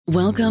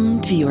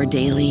Welcome to your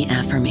daily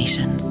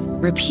affirmations.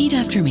 Repeat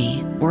after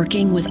me.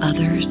 Working with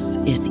others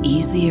is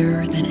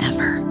easier than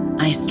ever.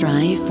 I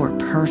strive for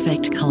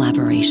perfect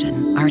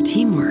collaboration. Our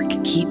teamwork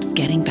keeps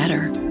getting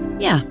better.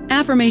 Yeah,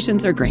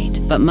 affirmations are great,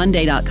 but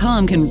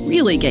Monday.com can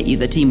really get you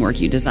the teamwork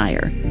you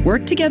desire.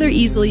 Work together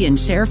easily and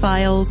share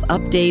files,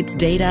 updates,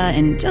 data,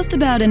 and just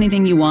about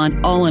anything you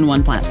want all in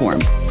one platform.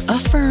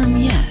 Affirm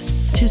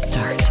yes to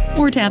start,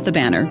 or tap the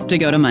banner to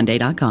go to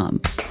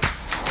Monday.com.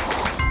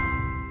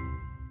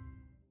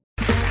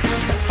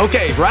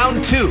 Okay,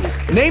 round two.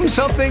 Name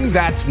something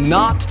that's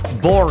not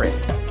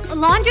boring. A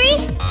laundry?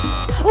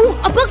 Ooh,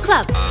 a book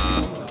club.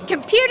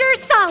 Computer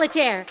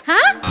solitaire,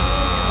 huh?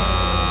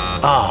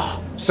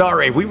 Ah,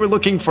 sorry, we were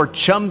looking for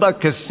Chumba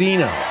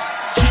Casino.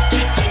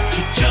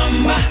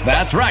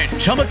 That's right,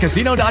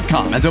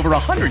 ChumbaCasino.com has over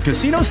 100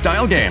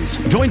 casino-style games.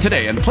 Join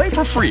today and play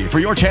for free for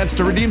your chance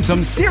to redeem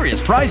some serious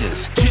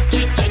prizes.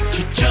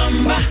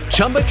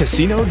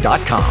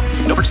 ChumbaCasino.com.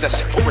 No purchase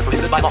necessary. Void where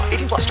prohibited by law.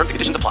 18+ terms and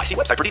conditions apply. See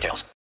website for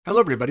details. Hello,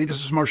 everybody.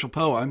 This is Marshall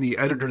Poe. I'm the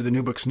editor of the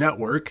New Books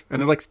Network,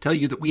 and I'd like to tell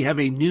you that we have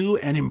a new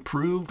and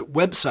improved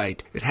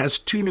website. It has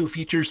two new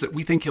features that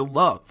we think you'll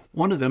love.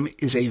 One of them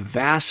is a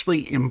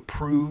vastly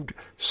improved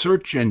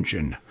search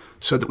engine,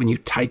 so that when you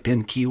type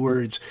in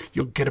keywords,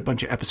 you'll get a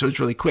bunch of episodes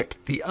really quick.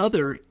 The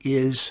other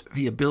is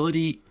the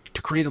ability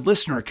to create a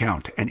listener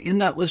account. And in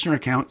that listener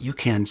account, you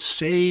can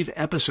save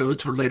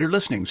episodes for later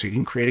listening. So you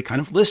can create a kind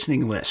of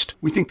listening list.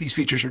 We think these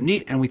features are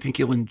neat, and we think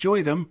you'll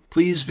enjoy them.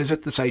 Please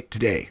visit the site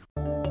today.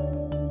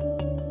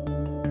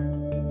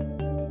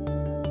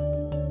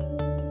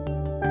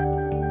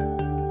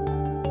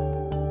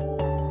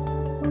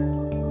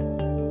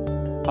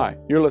 Hi,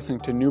 you're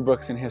listening to New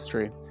Books in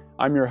History.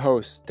 I'm your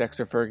host,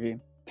 Dexter Fergie.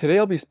 Today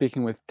I'll be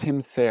speaking with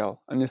Tim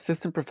Sayle, an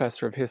assistant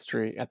professor of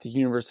history at the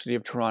University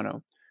of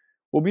Toronto.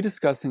 We'll be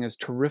discussing his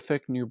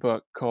terrific new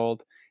book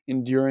called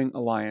Enduring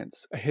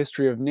Alliance, A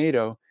History of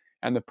NATO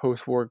and the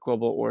Postwar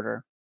Global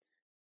Order.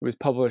 It was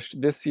published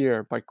this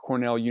year by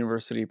Cornell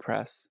University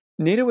Press.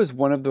 NATO is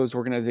one of those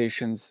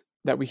organizations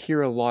that we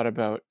hear a lot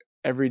about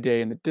every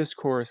day in the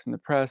discourse and the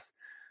press,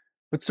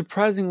 but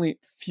surprisingly,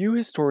 few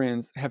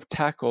historians have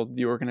tackled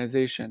the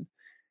organization.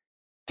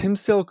 Tim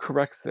Sayle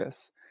corrects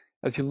this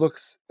as he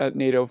looks at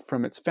NATO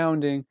from its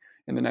founding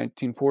in the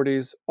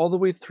 1940s all the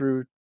way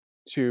through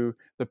to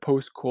the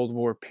post-Cold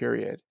War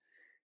period,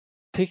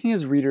 taking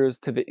his readers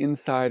to the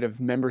inside of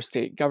member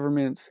state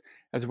governments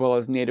as well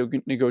as NATO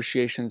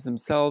negotiations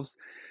themselves.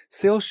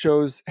 Sayle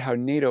shows how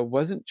NATO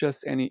wasn't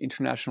just any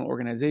international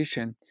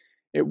organization.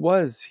 It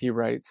was, he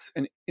writes,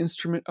 an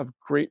instrument of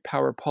great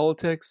power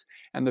politics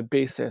and the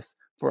basis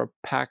for a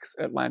Pax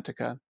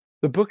Atlantica.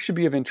 The book should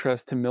be of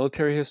interest to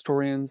military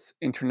historians,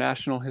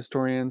 international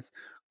historians,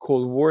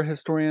 Cold War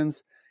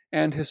historians,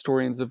 and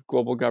historians of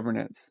global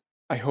governance.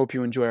 I hope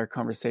you enjoy our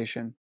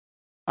conversation.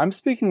 I'm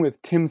speaking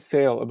with Tim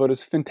Sayle about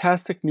his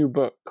fantastic new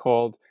book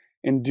called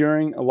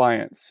Enduring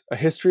Alliance, A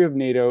History of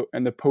NATO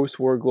and the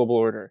Post-War Global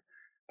Order.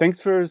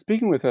 Thanks for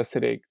speaking with us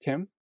today,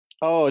 Tim.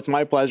 Oh, it's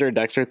my pleasure,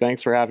 Dexter.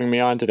 Thanks for having me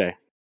on today.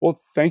 Well,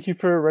 thank you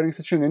for writing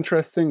such an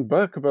interesting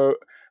book about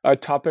a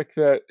topic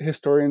that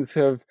historians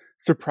have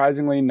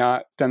surprisingly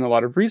not done a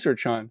lot of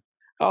research on.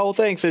 Oh, well,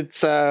 thanks. It's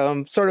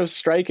sort of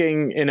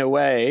striking in a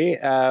way.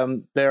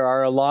 There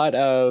are a lot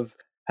of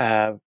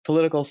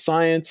political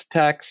science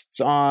texts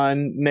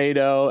on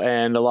NATO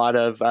and a lot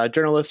of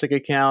journalistic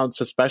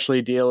accounts,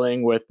 especially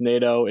dealing with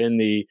NATO in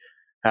the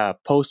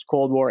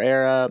post-Cold War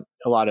era,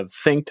 a lot of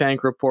think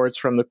tank reports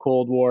from the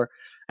Cold War.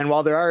 And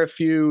while there are a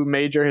few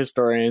major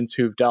historians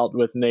who've dealt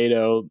with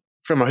NATO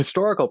from a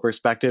historical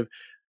perspective,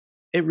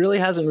 it really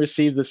hasn't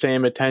received the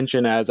same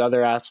attention as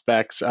other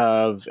aspects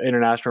of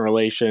international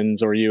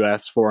relations or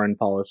U.S. foreign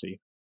policy.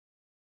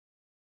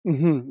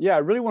 Mm-hmm. Yeah, I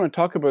really want to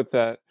talk about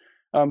that.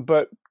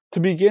 But to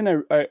begin,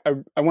 I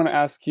want to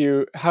ask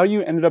you how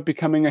you ended up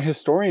becoming a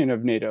historian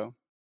of NATO.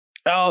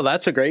 Oh,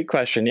 that's a great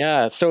question.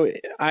 Yeah. So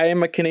I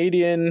am a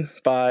Canadian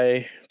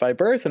by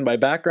birth and by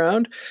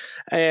background.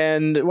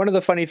 And one of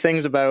the funny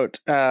things about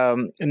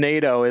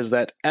NATO is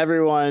that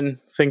everyone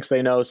thinks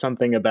they know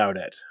something about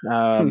it.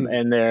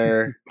 And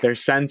their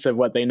sense of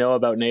what they know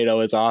about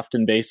NATO is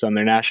often based on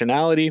their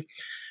nationality.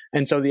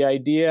 And so the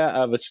idea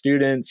of a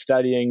student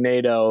studying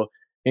NATO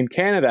in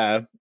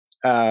Canada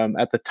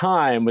at the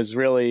time was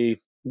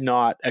really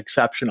not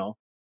exceptional.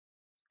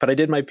 But I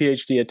did my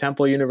PhD at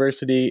Temple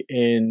University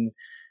in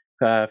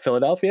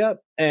Philadelphia,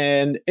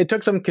 and it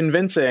took some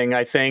convincing,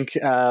 I think,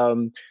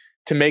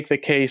 to make the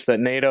case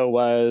that NATO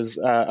was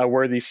a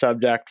worthy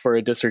subject for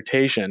a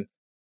dissertation.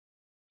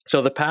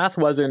 So the path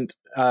wasn't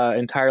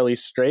entirely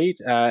straight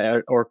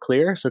or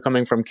clear. So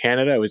coming from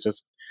Canada, it was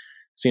just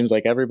seems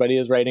like everybody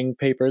is writing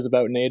papers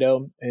about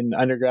NATO in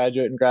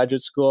undergraduate and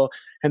graduate school.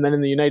 And then in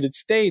the United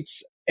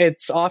States,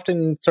 it's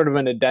often sort of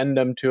an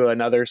addendum to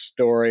another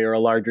story or a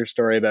larger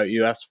story about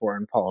U.S.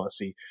 foreign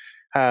policy.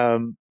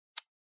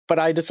 But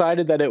I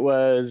decided that it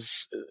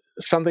was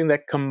something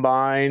that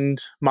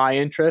combined my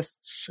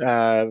interests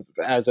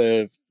as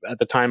at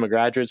the time, a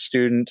graduate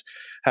student.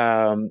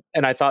 And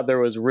I thought there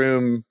was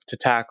room to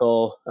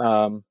tackle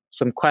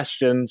some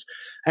questions.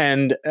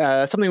 And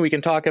something we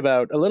can talk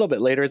about a little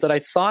bit later is that I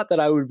thought that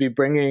I would be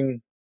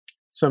bringing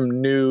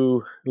some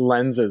new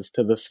lenses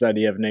to the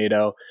study of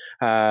NATO.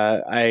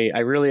 I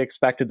really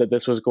expected that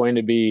this was going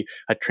to be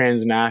a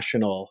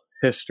transnational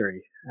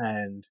history,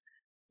 and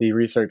the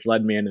research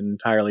led me in an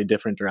entirely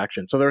different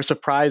direction. So there were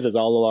surprises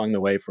all along the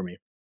way for me.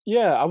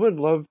 Yeah, I would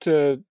love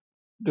to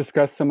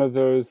discuss some of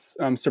those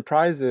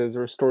surprises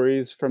or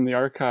stories from the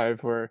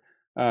archive or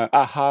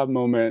aha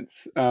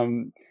moments.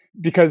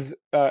 Because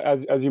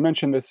as you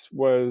mentioned, this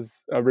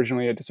was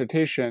originally a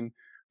dissertation.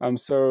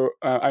 So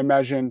I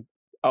imagine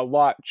a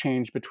lot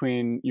changed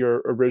between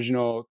your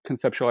original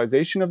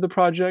conceptualization of the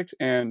project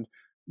and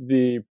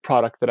the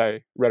product that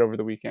I read over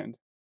the weekend.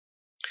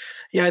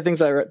 Yeah, I think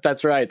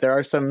that's right. There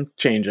are some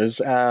changes.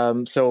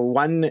 So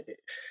one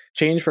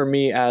change for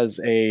me as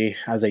a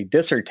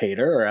dissertator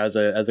or as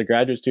a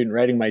graduate student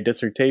writing my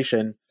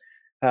dissertation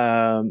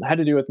had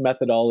to do with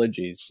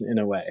methodologies in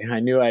a way. I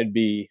knew I'd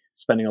be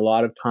spending a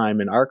lot of time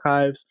in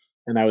archives,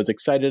 and I was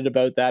excited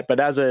about that. But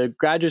as a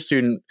graduate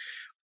student,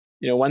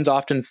 one's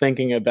often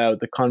thinking about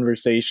the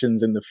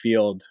conversations in the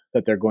field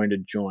that they're going to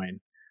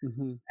join.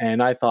 Mm-hmm.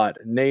 And I thought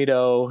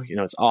NATO,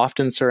 it's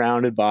often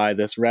surrounded by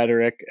this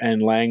rhetoric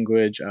and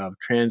language of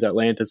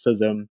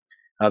transatlanticism,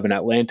 of an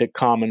Atlantic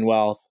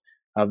Commonwealth,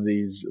 of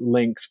these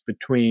links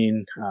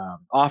between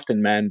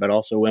often men, but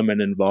also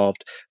women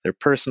involved, their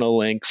personal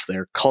links,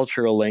 their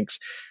cultural links.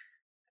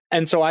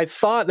 And so I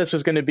thought this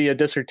was going to be a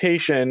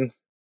dissertation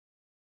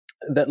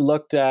that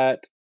looked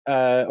at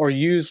or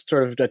used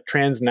sort of a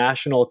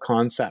transnational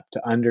concept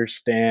to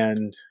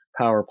understand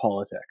power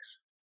politics.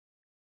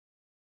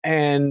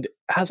 And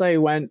as I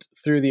went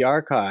through the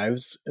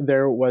archives,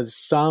 there was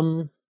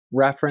some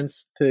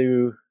reference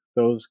to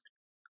those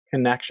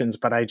connections,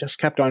 but I just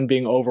kept on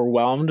being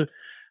overwhelmed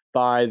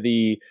by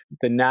the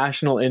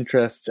national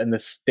interests and the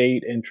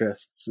state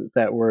interests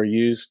that were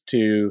used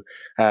to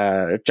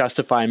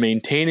justify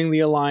maintaining the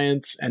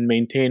alliance and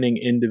maintaining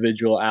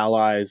individual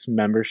allies'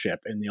 membership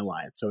in the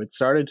alliance. So it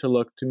started to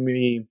look to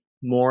me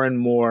more and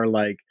more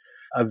like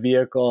a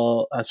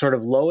vehicle, a sort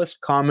of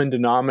lowest common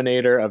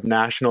denominator of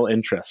national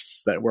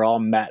interests that were all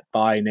met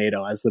by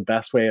NATO as the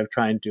best way of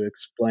trying to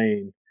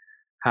explain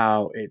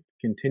how it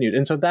continued.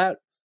 And so that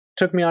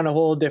took me on a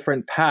whole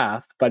different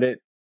path, but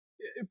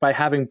by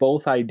having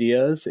both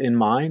ideas in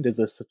mind, is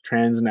this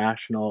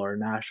transnational or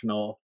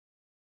national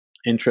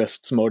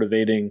interests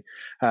motivating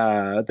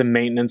the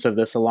maintenance of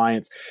this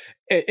alliance,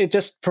 it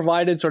just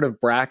provided sort of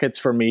brackets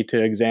for me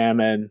to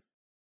examine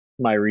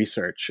my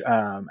research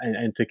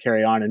and to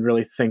carry on and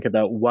really think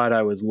about what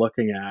I was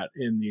looking at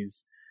in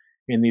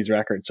these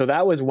records. So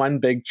that was one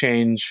big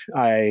change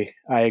I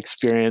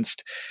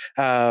experienced.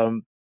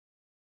 And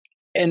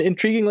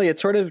intriguingly, it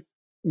sort of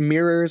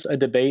mirrors a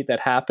debate that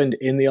happened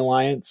in the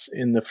alliance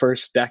in the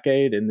first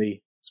decade,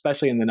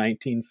 especially in the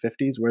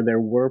 1950s, where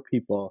there were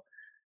people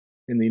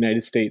in the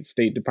United States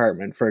State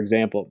Department, for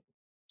example,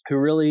 who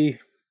really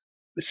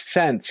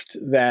sensed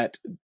that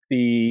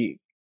the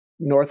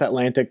North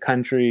Atlantic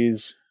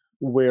countries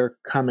were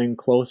coming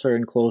closer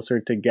and closer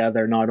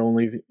together, not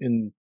only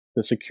in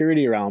the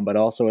security realm, but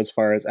also as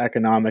far as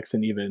economics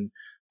and even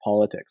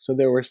politics. So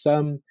there were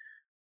some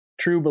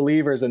true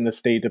believers in the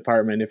State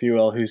Department, if you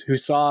will, who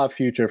saw a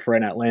future for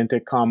an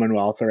Atlantic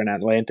Commonwealth or an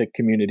Atlantic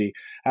community.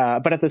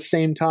 But at the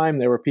same time,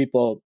 there were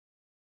people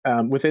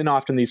within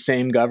often these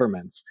same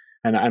governments,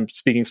 and I'm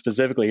speaking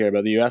specifically here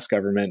about the U.S.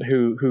 government,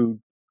 who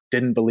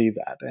didn't believe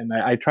that. And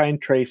I try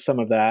and trace some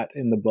of that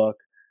in the book,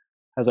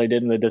 as I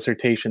did in the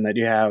dissertation, that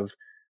you have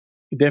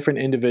different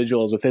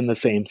individuals within the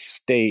same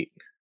state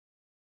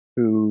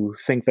who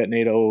think that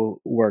NATO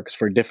works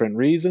for different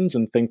reasons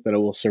and think that it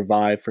will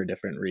survive for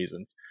different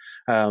reasons.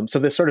 So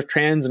this sort of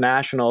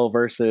transnational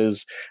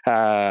versus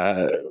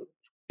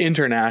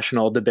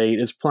international debate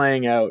is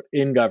playing out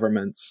in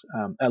governments,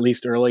 at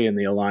least early in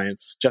the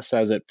alliance, just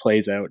as it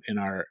plays out in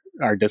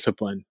our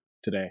discipline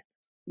today.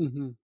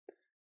 Mm-hmm.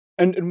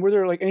 And were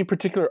there like any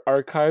particular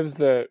archives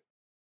that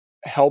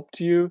helped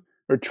you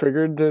or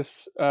triggered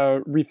this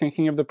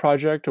rethinking of the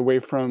project away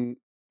from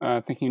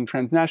thinking in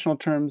transnational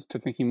terms to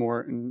thinking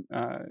more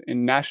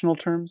in national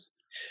terms?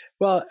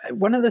 Well,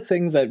 one of the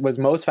things that was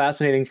most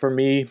fascinating for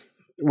me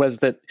was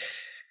that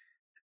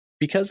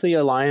because the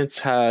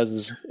alliance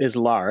is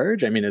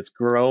large, I mean, it's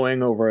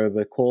growing over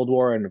the Cold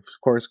War and, of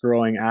course,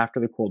 growing after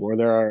the Cold War,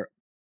 there are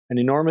an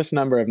enormous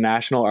number of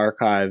national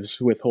archives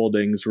with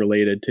holdings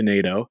related to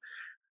NATO.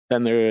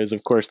 Then there is,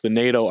 of course, the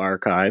NATO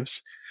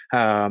archives.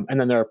 And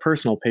then there are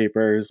personal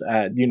papers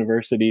at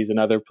universities and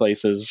other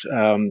places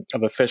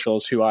of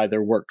officials who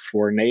either worked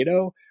for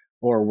NATO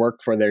or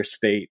worked for their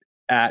state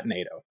at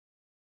NATO.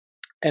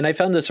 And I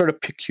found the sort of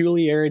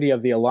peculiarity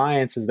of the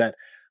alliance is that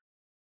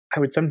I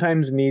would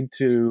sometimes need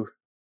to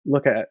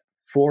look at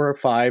 4 or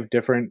 5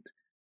 different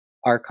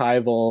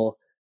archival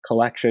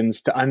collections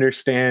to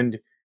understand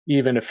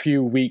even a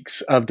few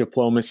weeks of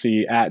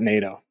diplomacy at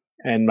NATO.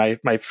 And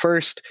my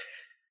first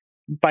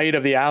bite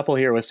of the apple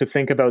here was to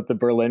think about the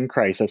Berlin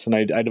crisis, and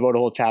I devote a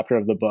whole chapter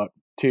of the book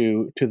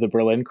to the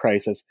Berlin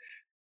crisis.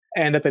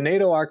 And at the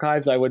NATO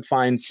archives, I would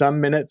find some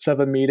minutes of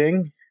a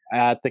meeting.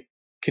 At the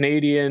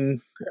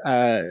Canadian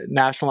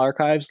National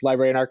Archives,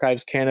 Library and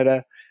Archives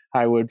Canada,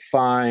 I would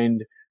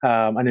find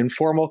an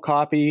informal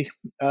copy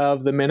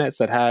of the minutes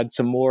that had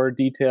some more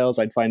details.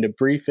 I'd find a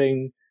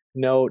briefing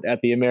note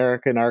at the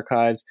American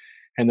Archives.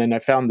 And then I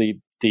found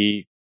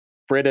the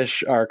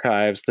British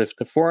Archives,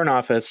 the Foreign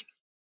Office,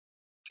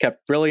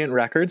 kept brilliant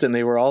records, and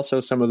they were also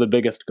some of the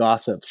biggest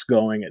gossips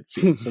going, it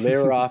seems. So they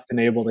were often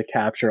able to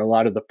capture a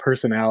lot of the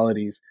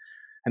personalities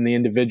and the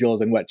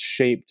individuals and what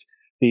shaped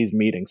these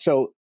meetings.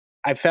 So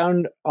I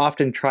found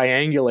often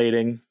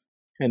triangulating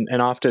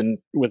and often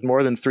with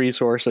more than three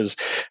sources,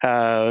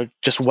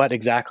 just what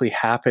exactly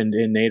happened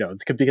in NATO.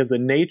 Because the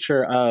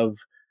nature of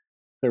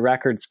the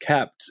records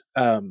kept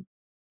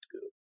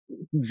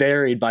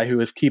varied by who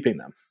was keeping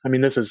them. I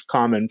mean, this is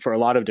common for a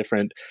lot of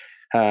different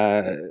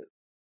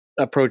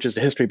approaches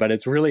to history, but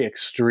it's really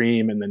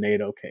extreme in the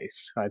NATO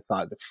case. I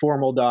thought the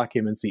formal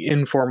documents, the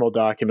informal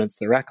documents,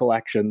 the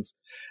recollections,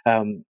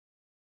 and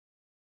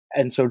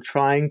so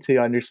trying to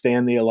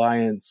understand the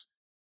alliance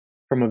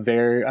from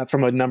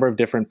a number of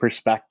different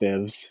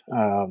perspectives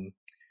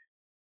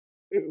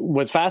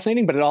was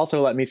fascinating, but it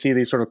also let me see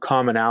these sort of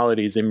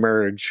commonalities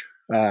emerge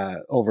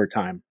over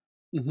time.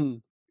 Mm-hmm.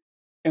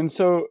 And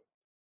so,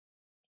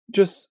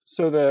 just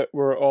so that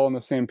we're all on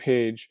the same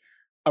page,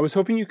 I was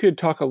hoping you could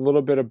talk a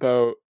little bit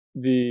about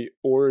the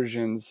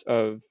origins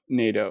of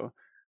NATO.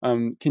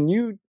 Can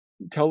you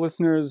tell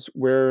listeners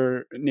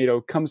where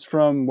NATO comes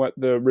from, what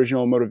the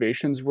original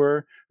motivations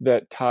were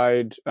that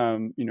tied,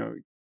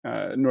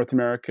 North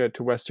America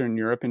to Western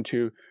Europe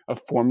into a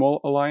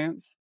formal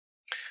alliance?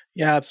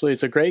 Yeah, absolutely.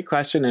 It's a great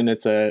question, and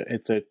it's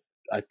a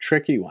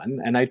tricky one.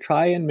 And I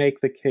try and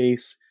make the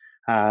case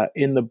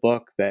in the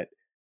book that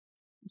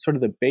sort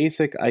of the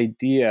basic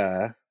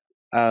idea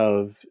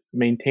of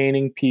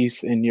maintaining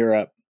peace in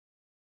Europe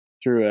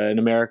through an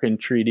American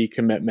treaty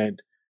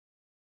commitment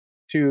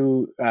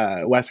to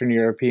Western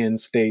European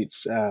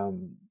states,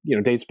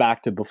 dates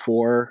back to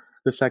before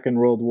the Second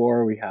World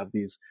War. We have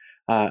these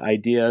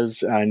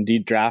ideas,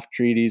 indeed draft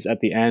treaties at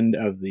the end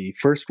of the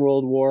First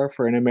World War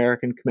for an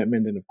American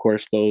commitment, and of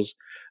course those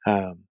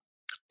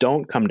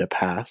don't come to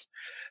pass.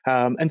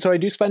 And so I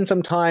do spend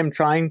some time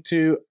trying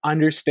to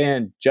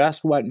understand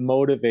just what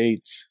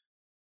motivates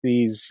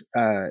these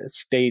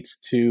states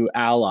to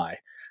ally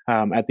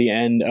at the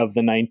end of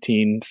the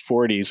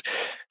 1940s.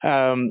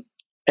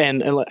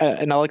 And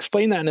I'll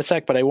explain that in a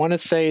sec, but I want to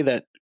say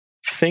that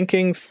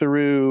thinking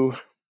through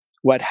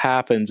what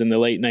happens in the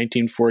late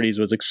 1940s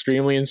was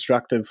extremely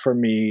instructive for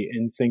me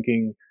in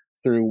thinking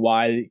through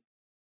why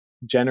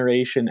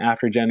generation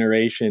after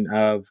generation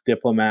of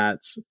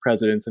diplomats,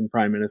 presidents, and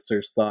prime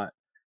ministers thought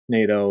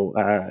NATO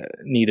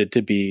needed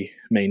to be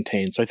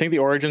maintained. So I think the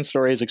origin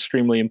story is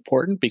extremely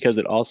important because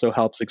it also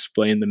helps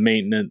explain the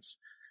maintenance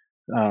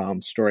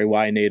story,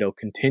 why NATO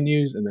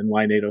continues, and then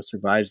why NATO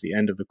survives the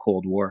end of the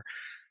Cold War.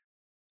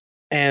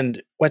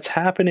 And what's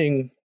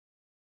happening,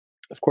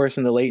 of course,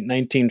 in the late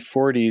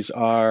 1940s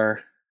are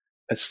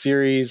a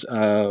series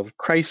of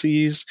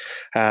crises.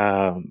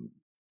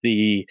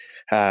 The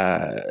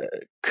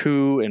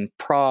coup in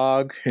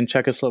Prague, in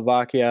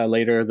Czechoslovakia,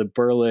 later the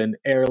Berlin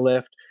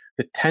airlift.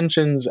 The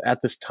tensions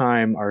at this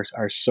time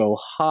are so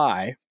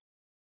high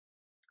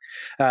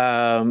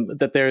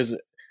that there's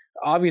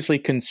obviously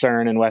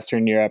concern in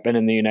Western Europe and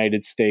in the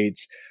United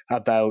States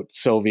about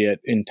Soviet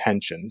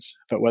intentions,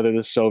 but whether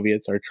the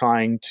Soviets are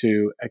trying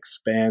to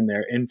expand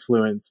their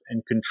influence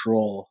and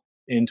control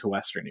into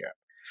Western Europe.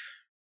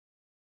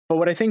 But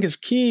what I think is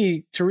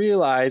key to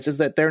realize is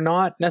that they're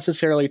not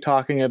necessarily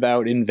talking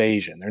about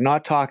invasion. They're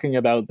not talking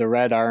about the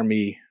Red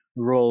Army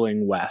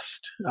rolling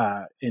west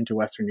into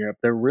Western Europe.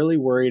 They're really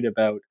worried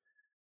about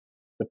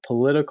the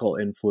political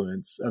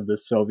influence of the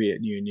Soviet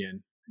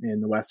Union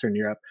in the Western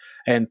Europe,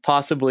 and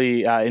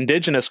possibly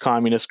indigenous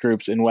communist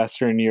groups in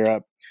Western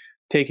Europe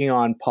taking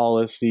on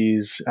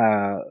policies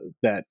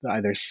that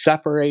either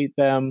separate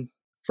them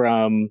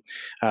from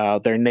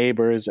their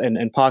neighbors and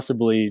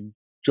possibly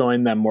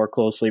join them more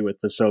closely with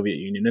the Soviet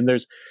Union. And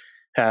there's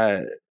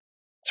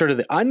sort of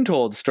the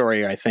untold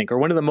story, I think, or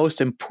one of the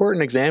most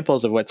important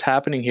examples of what's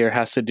happening here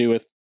has to do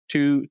with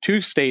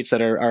two states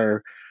that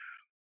are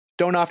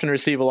don't often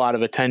receive a lot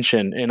of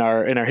attention in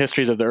our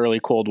histories of the early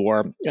Cold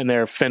War, and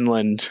they're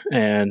Finland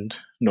and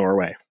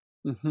Norway.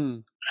 Mm-hmm.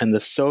 And the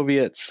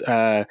Soviets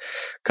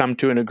come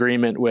to an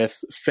agreement with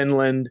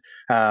Finland.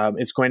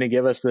 It's going to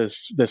give us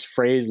this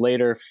phrase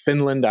later,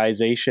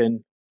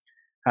 Finlandization,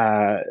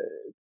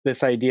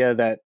 this idea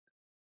that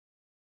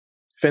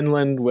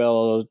Finland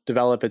will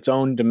develop its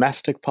own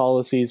domestic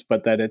policies,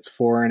 but that its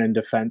foreign and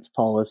defense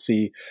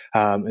policy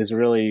is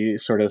really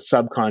sort of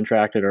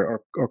subcontracted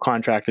or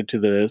contracted to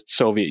the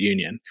Soviet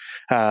Union.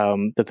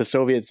 That the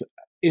Soviets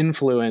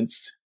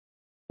influenced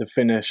the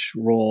Finnish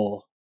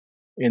role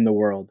in the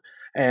world.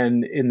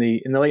 And in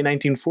the late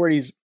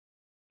 1940s,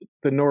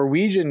 the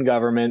Norwegian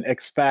government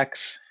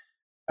expects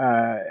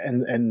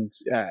and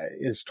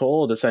is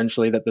told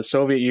essentially that the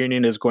Soviet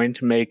Union is going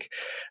to make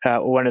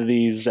one of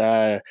these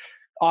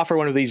offer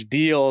one of these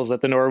deals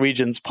that the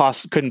Norwegians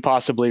couldn't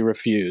possibly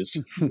refuse.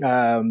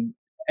 And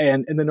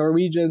the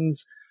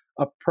Norwegians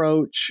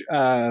approach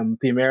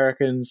the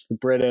Americans, the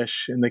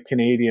British, and the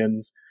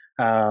Canadians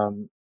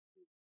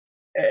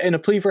in a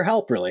plea for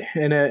help, really,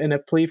 in a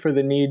plea for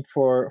the need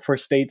for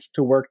states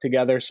to work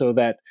together so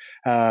that,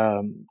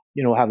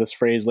 we'll have this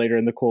phrase later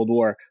in the Cold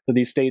War, that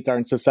these states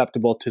aren't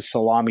susceptible to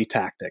salami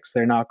tactics.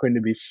 They're not going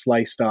to be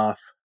sliced off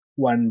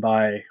one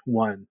by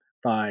one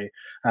by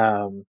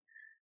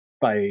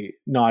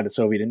not a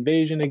Soviet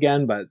invasion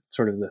again, but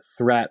sort of the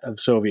threat of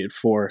Soviet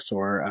force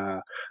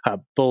or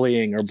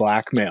bullying or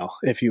blackmail,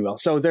 if you will.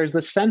 So there's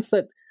the sense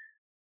that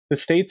the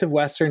states of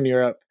Western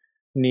Europe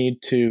need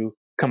to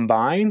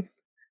combine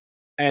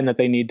and that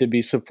they need to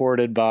be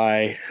supported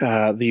by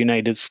the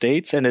United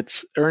States. And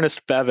it's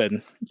Ernest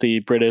Bevin,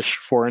 the British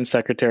Foreign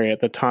Secretary at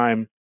the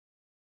time,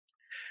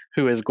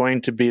 who is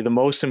going to be the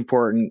most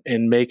important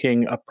in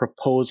making a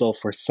proposal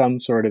for some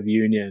sort of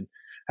union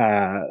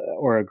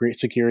or a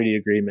security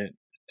agreement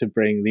to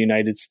bring the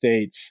United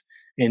States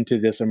into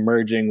this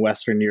emerging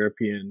Western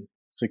European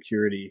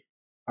security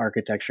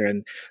architecture.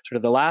 And sort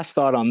of the last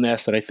thought on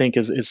this that I think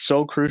is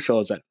so crucial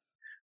is that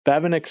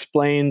Bevin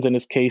explains in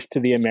his case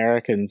to the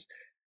Americans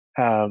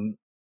that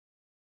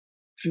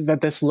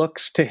this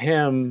looks to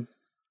him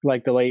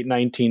like the late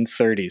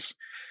 1930s.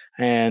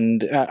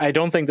 And I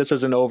don't think this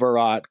is an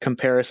overwrought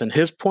comparison.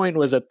 His point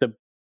was that the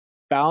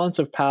balance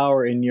of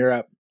power in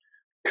Europe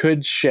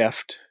could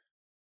shift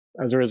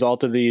as a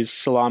result of these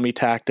salami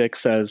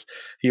tactics as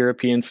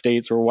European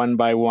states were one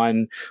by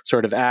one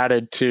sort of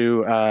added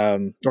to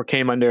or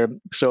came under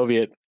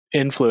Soviet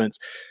influence.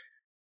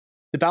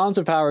 The balance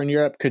of power in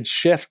Europe could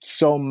shift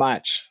so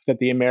much that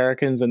the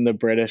Americans and the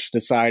British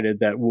decided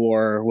that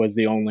war was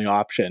the only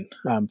option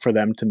for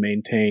them to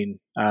maintain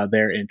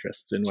their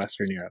interests in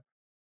Western Europe.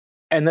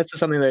 And this is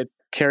something that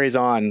carries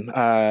on,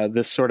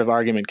 this sort of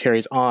argument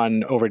carries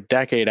on over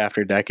decade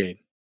after decade.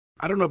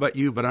 I don't know about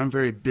you, but I'm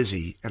very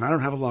busy and I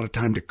don't have a lot of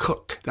time to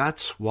cook.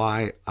 That's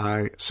why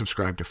I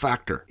subscribe to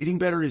Factor. Eating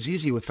better is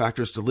easy with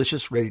Factor's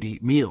delicious,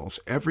 ready-to-eat meals.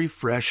 Every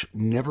fresh,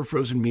 never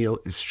frozen meal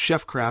is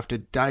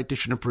chef-crafted,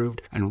 dietitian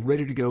approved, and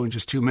ready to go in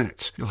just 2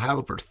 minutes. You'll have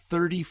over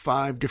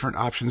 35 different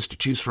options to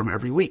choose from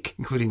every week,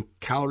 including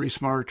Calorie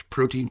Smart,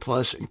 Protein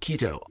Plus, and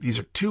Keto. These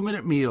are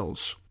 2-minute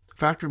meals.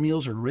 Factor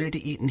meals are ready to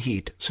eat and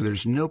heat, so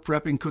there's no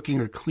prepping, cooking,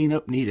 or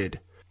cleanup needed.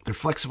 They're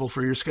flexible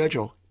for your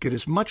schedule. Get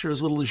as much or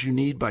as little as you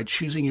need by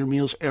choosing your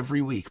meals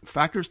every week.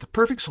 Factor's the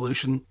perfect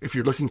solution if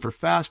you're looking for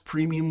fast,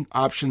 premium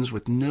options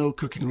with no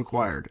cooking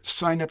required.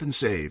 Sign up and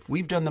save.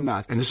 We've done the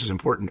math, and this is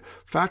important.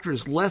 Factor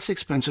is less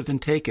expensive than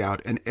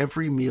takeout, and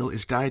every meal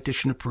is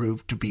dietitian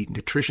approved to be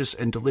nutritious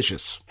and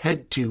delicious.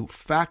 Head to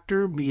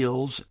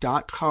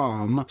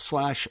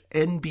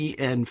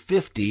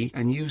factormeals.com/NBN50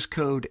 and use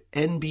code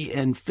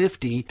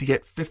NBN50 to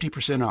get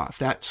 50% off.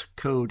 That's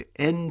code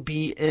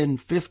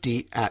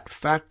NBN50 at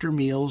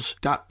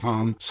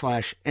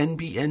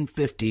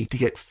factormeals.com/NBN50 to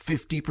get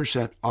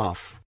 50%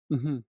 off.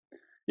 Mm-hmm.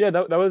 Yeah,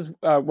 that was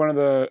one of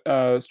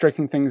the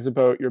striking things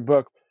about your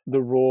book,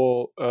 the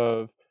role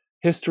of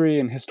history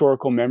and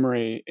historical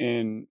memory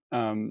in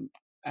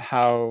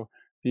how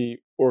the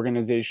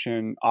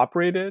organization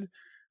operated.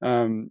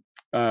 Thinking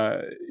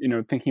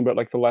about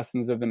like the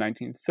lessons of the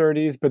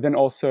 1930s, but then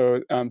also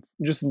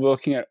just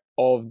looking at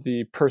all of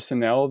the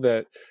personnel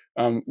that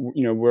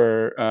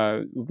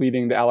were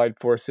leading the Allied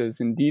forces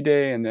in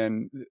D-Day, and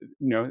then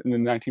in the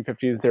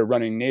 1950s they're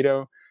running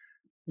NATO.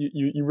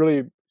 You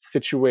really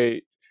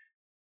situate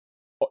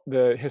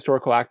the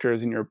historical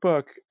actors in your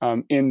book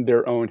in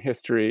their own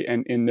history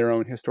and in their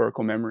own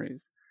historical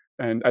memories,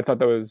 and I thought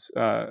that was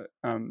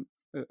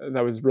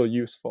really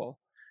useful.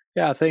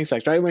 Yeah, thanks,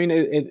 Dexter. I mean,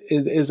 it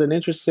is an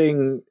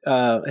interesting.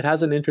 It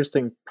has an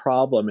interesting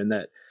problem in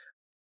that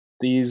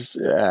these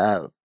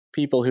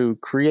people who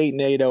create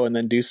NATO and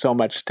then do so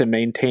much to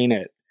maintain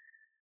it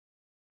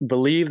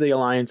believe the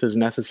alliance is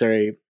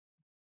necessary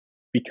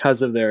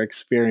because of their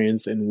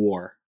experience in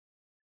war.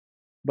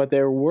 But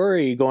their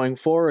worry going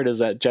forward is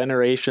that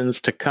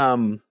generations to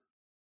come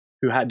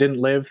who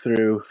didn't live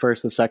through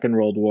First and Second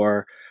World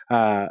War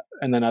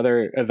and then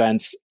other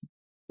events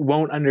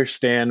won't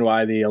understand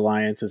why the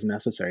alliance is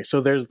necessary. So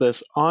there's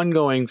this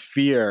ongoing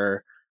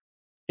fear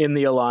in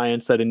the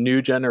alliance that a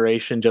new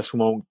generation just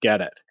won't get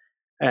it.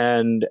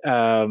 And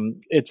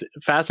it's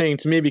fascinating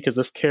to me because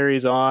this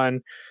carries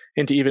on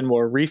into even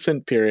more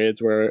recent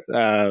periods where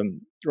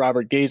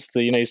Robert Gates,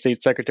 the United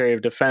States Secretary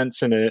of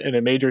Defense, in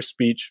a major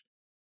speech,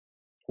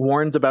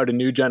 warns about a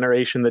new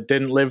generation that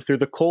didn't live through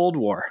the Cold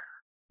War,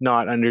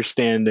 not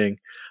understanding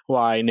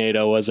why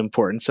NATO was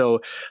important.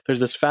 So there's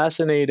this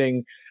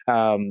fascinating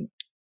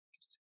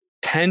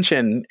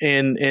tension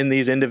in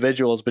these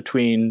individuals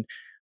between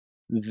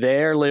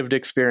their lived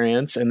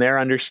experience and their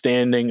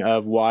understanding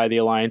of why the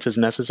alliance is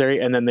necessary,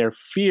 and then their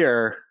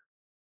fear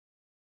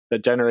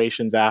that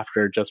generations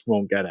after just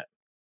won't get it.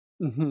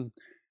 Mm-hmm.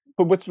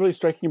 But what's really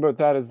striking about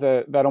that is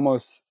that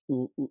almost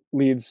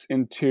leads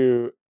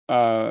into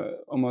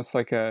almost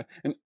like an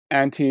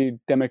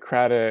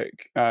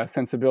anti-democratic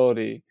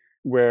sensibility,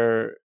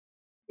 where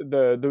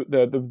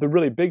the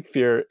really big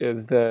fear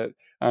is that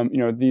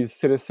these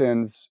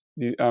citizens,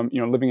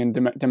 living in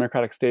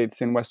democratic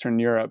states in Western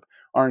Europe,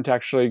 aren't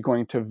actually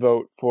going to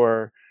vote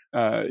for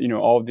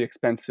all of the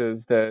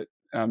expenses that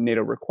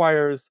NATO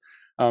requires.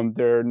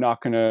 They're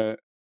not going to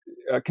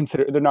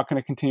they're not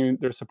going to continue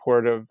their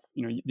support of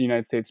the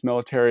United States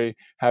military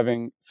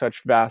having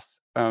such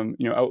vast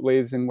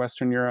outlays in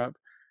Western Europe,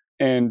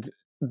 and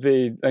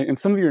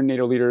some of your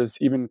NATO leaders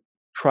even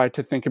try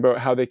to think about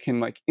how they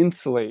can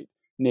insulate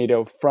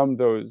NATO from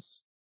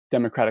those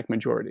democratic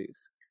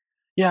majorities.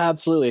 Yeah,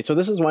 absolutely. So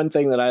this is one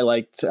thing that I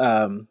liked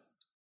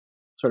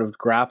sort of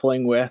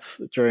grappling with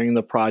during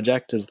the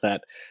project, is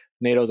that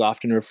NATO is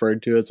often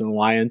referred to as an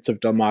alliance of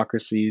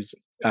democracies,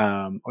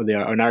 or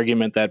an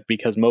argument that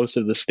because most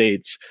of the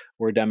states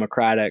were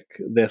democratic,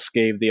 this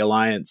gave the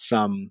alliance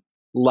some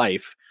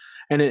life.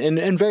 And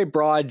in very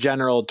broad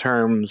general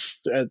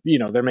terms,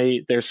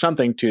 there's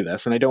something to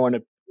this, and I don't want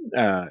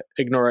to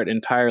ignore it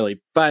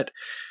entirely. But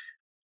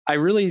I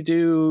really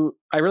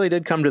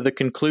did come to the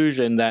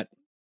conclusion that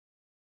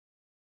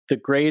the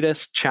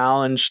greatest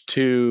challenge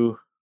to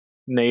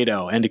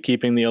NATO and to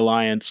keeping the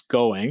alliance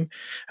going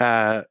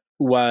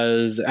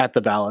was at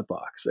the ballot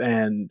box,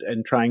 and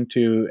trying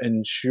to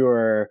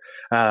ensure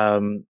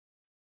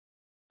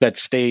that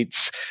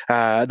states,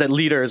 that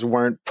leaders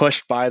weren't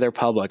pushed by their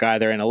public,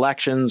 either in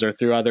elections or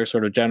through other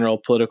sort of general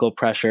political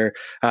pressure,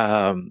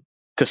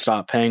 to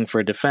stop paying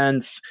for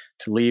defense,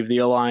 to leave the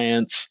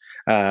alliance,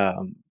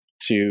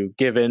 to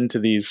give in to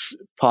these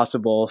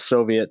possible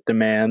Soviet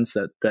demands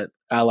that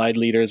Allied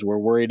leaders were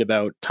worried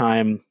about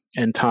time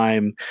and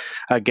time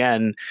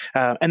again.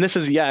 And this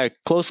is,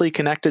 closely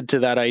connected to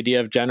that idea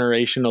of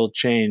generational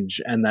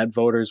change, and that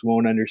voters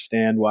won't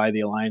understand why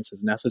the alliance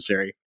is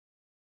necessary.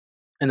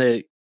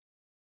 And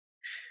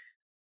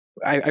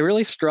I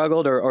really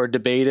struggled or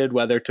debated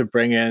whether to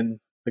bring in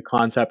the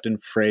concept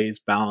and phrase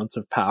balance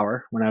of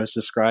power when I was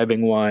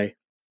describing why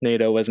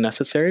NATO was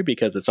necessary,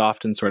 because it's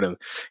often sort of,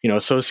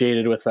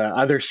 associated with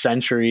other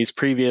centuries,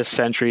 previous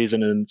centuries,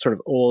 and a sort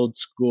of old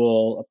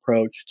school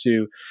approach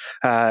to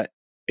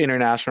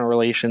international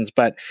relations.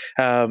 But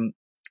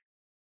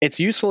it's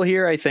useful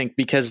here, I think,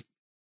 because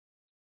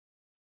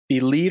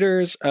the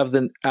leaders of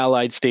the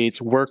Allied states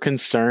were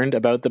concerned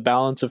about the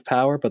balance of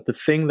power, but the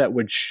thing that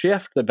would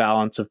shift the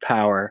balance of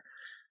power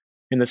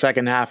in the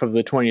second half of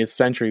the 20th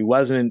century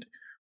wasn't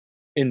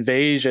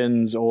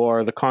invasions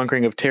or the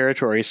conquering of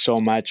territories so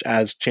much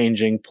as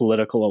changing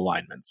political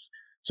alignments.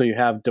 So you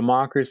have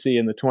democracy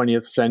in the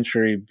 20th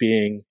century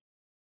being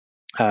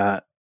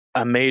a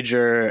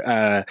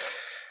major,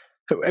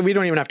 we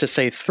don't even have to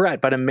say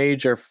threat, but a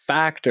major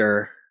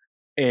factor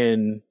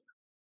in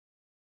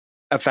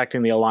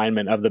affecting the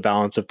alignment of the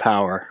balance of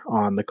power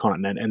on the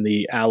continent. And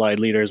the Allied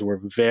leaders were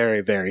very,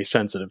 very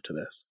sensitive to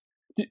this.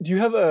 Do you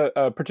have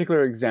a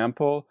particular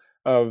example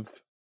of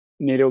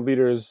NATO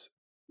leaders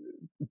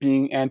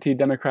being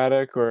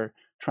anti-democratic or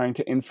trying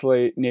to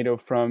insulate NATO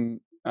from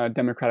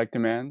democratic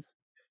demands?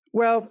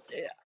 Well,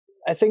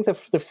 I think the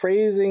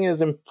phrasing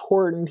is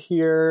important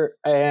here.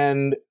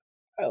 And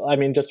I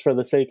mean, just for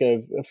the sake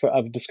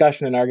of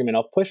discussion and argument,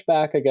 I'll push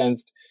back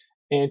against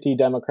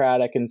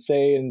anti-democratic and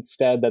say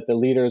instead that the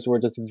leaders were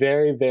just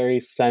very,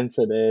 very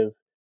sensitive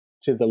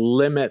to the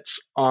limits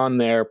on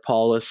their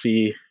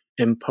policy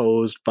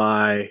imposed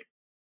by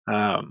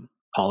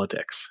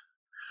politics,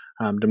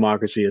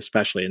 democracy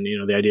especially, and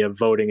the idea of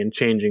voting and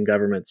changing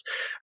governments.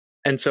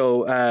 And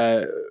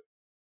so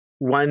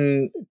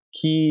one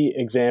key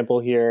example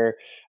here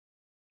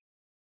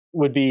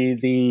would be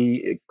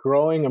the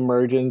growing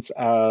emergence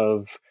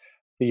of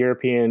the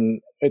European,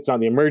 it's not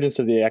the emergence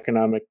of the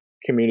economic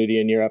community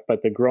in Europe,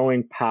 but the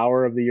growing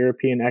power of the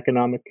European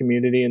economic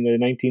community in the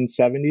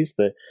 1970s,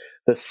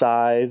 the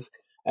size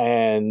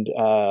and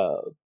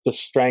the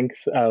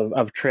strength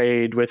of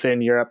trade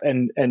within Europe,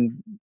 and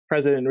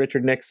President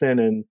Richard Nixon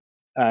and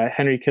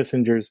Henry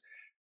Kissinger's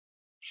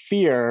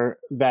fear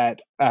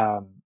that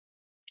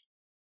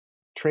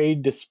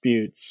trade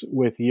disputes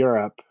with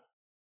Europe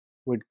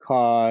would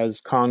cause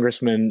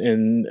congressmen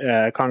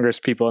and Congress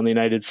people in the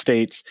United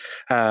States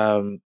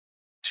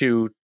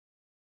to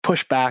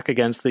push back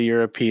against the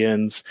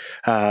Europeans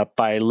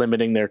by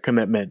limiting their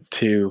commitment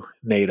to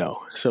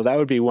NATO. So that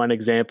would be one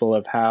example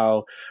of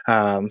how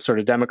sort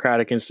of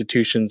democratic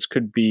institutions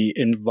could be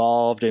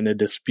involved in a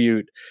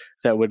dispute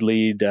that would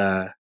lead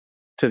to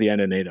the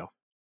end of NATO.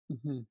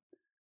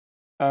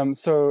 Mm-hmm.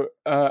 So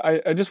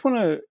I just want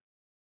to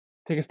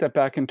take a step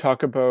back and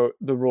talk about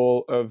the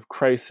role of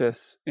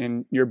crisis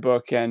in your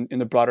book and in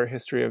the broader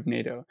history of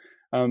NATO,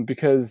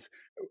 because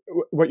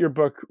what your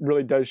book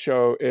really does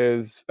show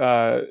is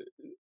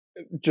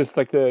just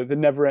like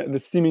the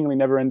seemingly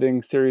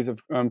never-ending series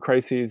of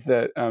crises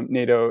that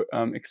NATO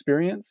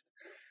experienced,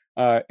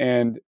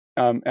 and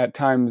at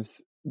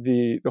times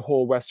the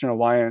whole Western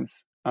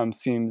alliance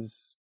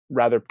seems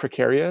rather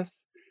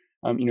precarious.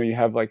 You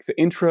have like the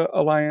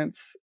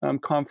intra-alliance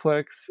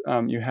conflicts.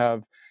 You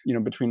have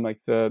between like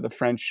the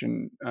French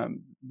and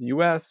the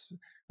U.S.,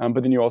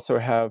 but then you also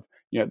have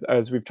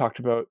as we've talked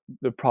about,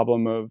 the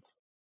problem of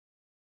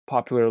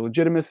popular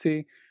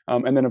legitimacy.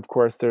 And then, of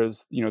course,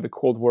 there's the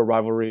Cold War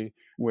rivalry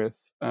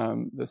with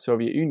the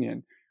Soviet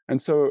Union.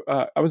 And so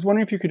I was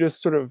wondering if you could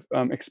just sort of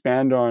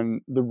expand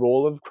on the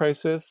role of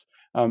crisis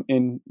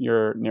in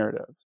your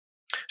narrative.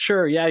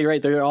 Sure. Yeah, you're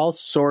right. There are all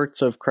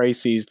sorts of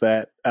crises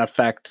that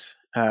affect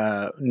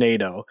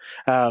NATO.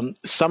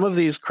 Some of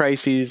these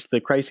crises,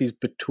 the crises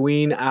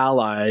between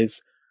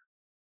allies,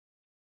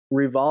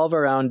 revolve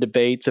around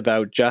debates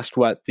about just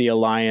what the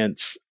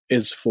alliance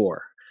is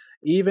for.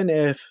 Even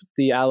if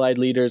the allied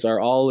leaders are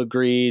all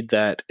agreed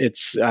that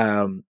it's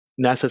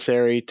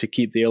necessary to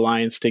keep the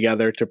alliance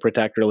together to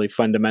protect really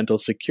fundamental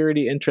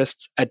security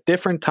interests, at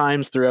different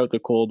times throughout the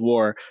Cold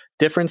War,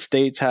 different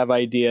states have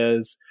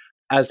ideas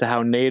as to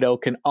how NATO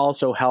can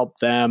also help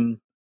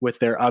them with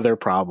their other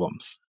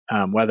problems,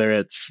 whether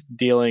it's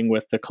dealing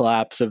with the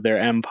collapse of their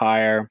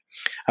empire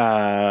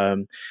or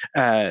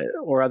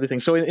other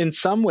things. So in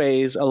some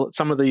ways,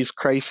 some of these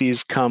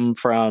crises come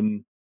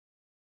from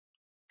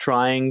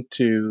trying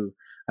to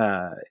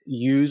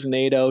use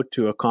NATO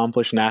to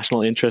accomplish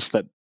national interests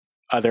that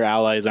other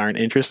allies aren't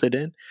interested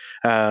in.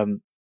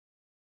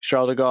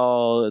 Charles de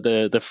Gaulle,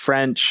 the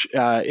French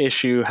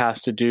issue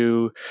has to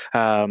do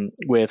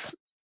with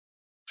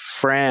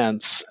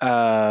France,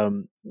 a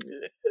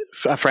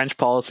French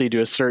policy to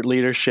assert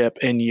leadership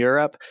in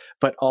Europe,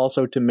 but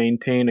also to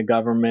maintain a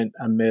government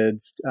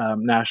amidst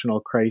national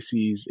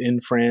crises in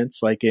France,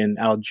 like in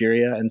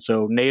Algeria. And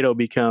so NATO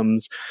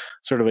becomes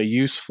sort of a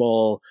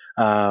useful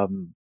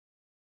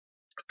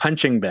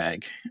punching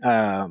bag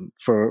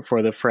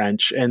for the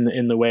French, and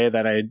in the way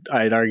that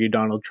I'd argue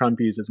Donald Trump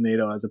uses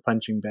NATO as a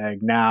punching bag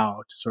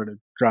now to sort of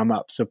drum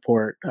up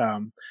support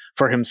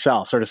for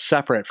himself, sort of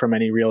separate from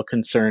any real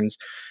concerns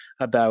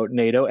about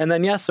NATO. And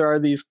then, yes, there are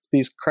these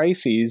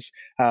crises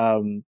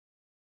and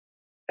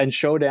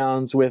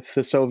showdowns with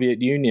the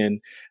Soviet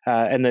Union,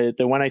 and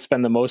the one I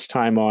spend the most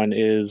time on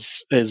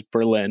is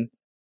Berlin.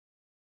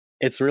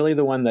 It's really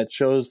the one that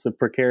shows the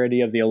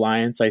precarity of the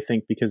alliance, I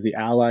think, because the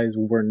Allies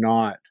were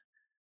not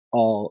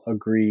all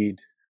agreed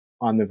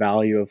on the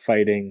value of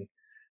fighting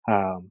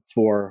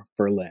for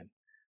Berlin.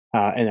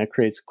 And that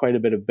creates quite a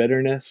bit of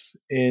bitterness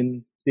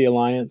in the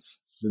alliance.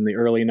 This is in the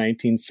early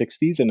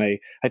 1960s. And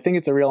I think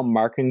it's a real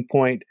marking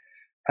point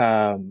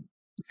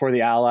for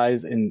the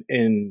Allies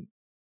in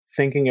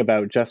thinking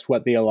about just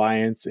what the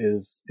alliance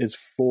is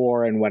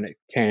for and what it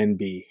can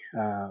be.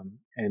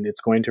 And it's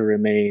going to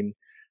remain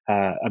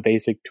a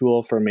basic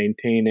tool for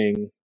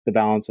maintaining the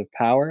balance of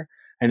power.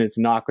 And it's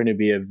not going to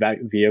be a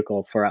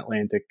vehicle for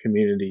Atlantic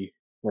community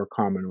or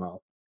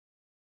Commonwealth.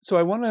 So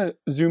I want to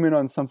zoom in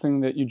on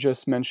something that you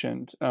just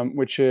mentioned,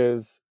 which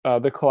is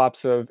the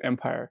collapse of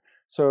empire.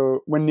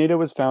 So when NATO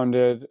was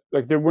founded,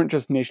 like there weren't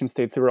just nation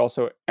states, there were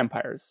also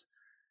empires.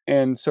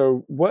 And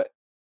so what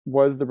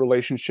was the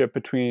relationship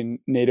between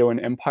NATO and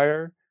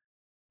empire,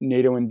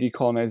 NATO and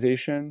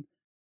decolonization,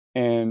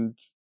 and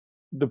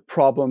the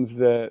problems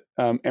that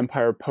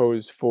empire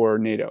posed for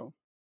NATO?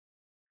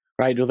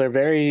 Right. Well, they're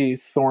very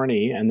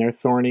thorny, and they're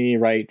thorny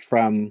right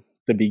from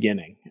the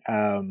beginning.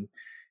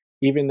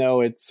 Even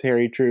though it's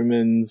Harry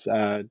Truman's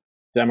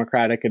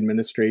Democratic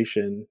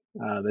administration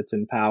that's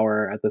in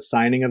power at the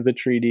signing of the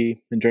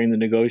treaty and during the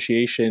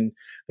negotiation,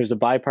 there's a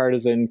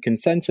bipartisan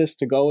consensus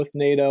to go with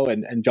NATO,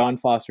 and John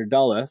Foster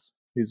Dulles,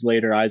 who's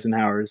later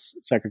Eisenhower's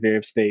Secretary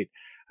of State,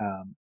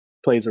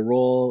 plays a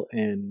role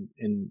in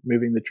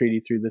moving the treaty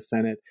through the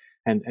Senate.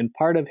 And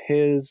part of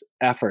his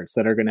efforts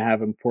that are going to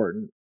have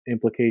important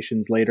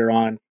implications later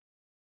on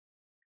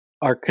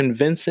are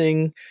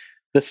convincing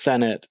the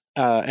Senate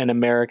and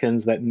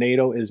Americans that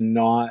NATO is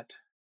not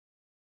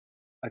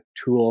a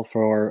tool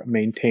for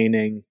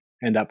maintaining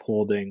and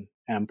upholding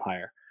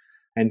empire.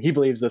 And he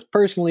believes this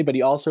personally, but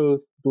he also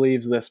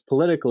believes this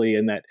politically,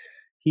 in that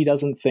he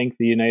doesn't think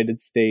the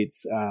United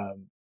States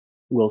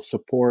will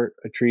support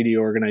a treaty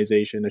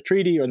organization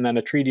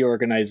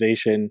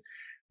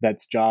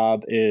that's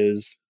job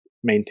is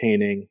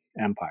maintaining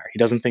empire. He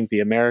doesn't think the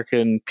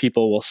American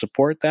people will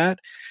support that.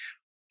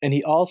 And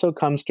he also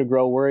comes to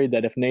grow worried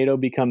that if NATO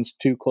becomes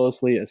too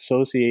closely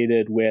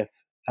associated with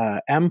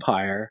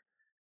empire,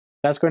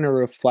 that's going to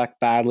reflect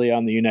badly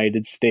on the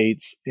United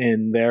States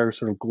in their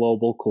sort of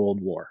global Cold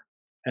War.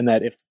 And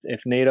that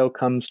if NATO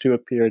comes to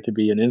appear to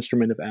be an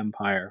instrument of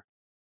empire,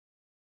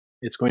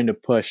 it's going to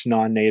push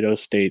non-NATO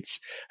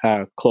states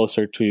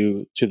closer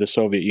to the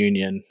Soviet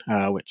Union,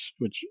 which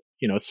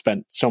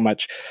spent so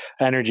much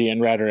energy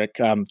and rhetoric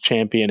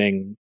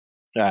championing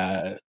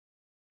the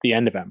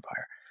end of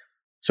empire.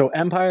 So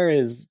empire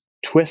is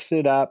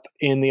twisted up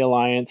in the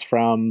alliance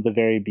from the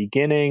very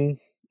beginning.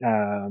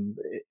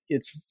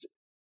 It's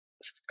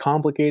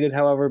complicated,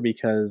 however,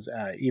 because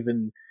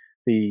even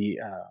the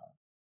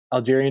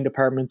Algerian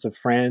departments of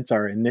France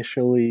are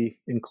initially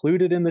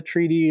included in the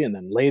treaty and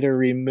then later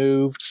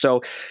removed.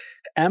 So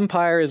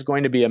empire is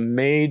going to be a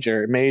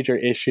major, major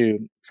issue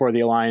for the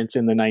alliance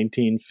in the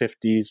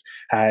 1950s,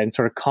 and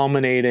sort of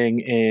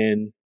culminating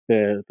in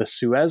the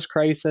Suez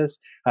Crisis.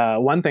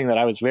 One thing that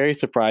I was very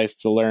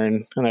surprised to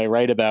learn, and I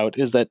write about,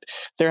 is that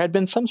there had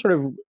been some sort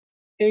of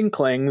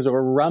inklings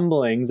or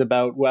rumblings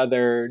about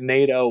whether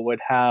NATO would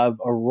have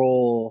a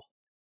role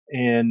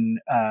in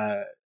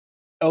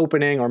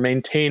opening or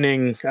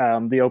maintaining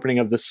the opening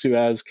of the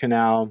Suez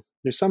Canal.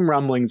 There's some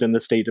rumblings in the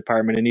State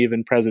Department, and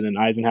even President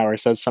Eisenhower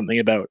says something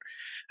about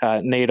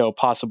NATO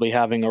possibly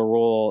having a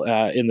role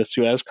in the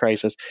Suez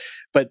crisis.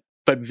 But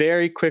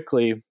very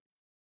quickly,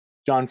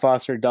 John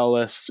Foster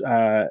Dulles'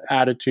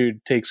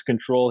 attitude takes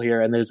control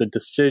here, and there's a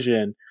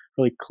decision,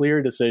 really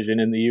clear decision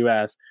in the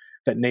U.S.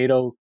 that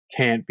NATO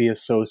can't be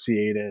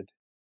associated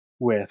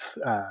with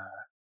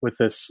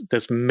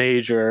this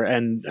major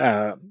and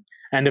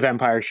end of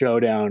empire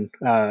showdown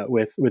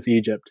with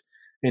Egypt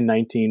in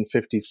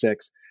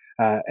 1956.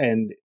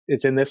 And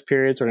it's in this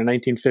period, sort of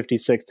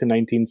 1956 to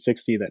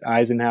 1960, that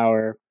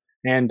Eisenhower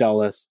and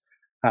Dulles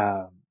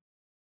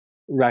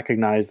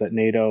recognize that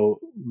NATO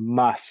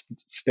must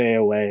stay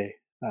away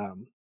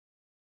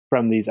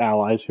from these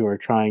allies who are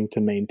trying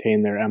to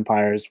maintain their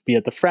empires, be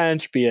it the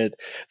French, be it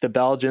the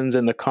Belgians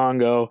in the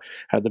Congo.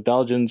 The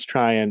Belgians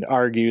try and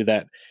argue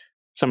that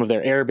some of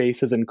their air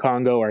bases in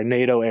Congo are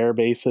NATO air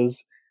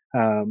bases,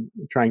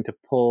 trying to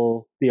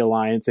pull the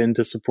alliance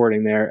into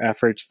supporting their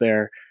efforts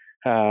there.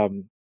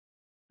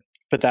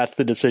 But that's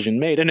the decision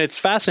made. And it's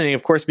fascinating,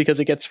 of course, because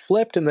it gets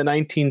flipped in the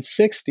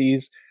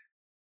 1960s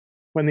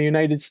when the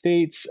United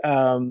States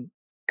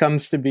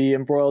comes to be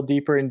embroiled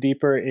deeper and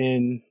deeper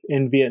in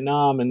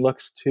Vietnam and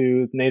looks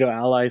to NATO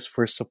allies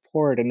for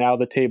support. And now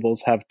the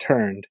tables have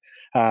turned.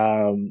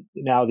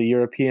 Now the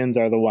Europeans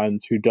are the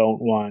ones who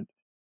don't want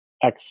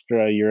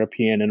extra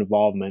European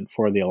involvement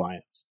for the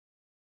alliance.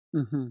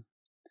 Mm-hmm.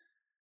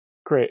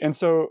 Great. And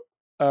so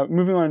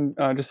moving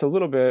on just a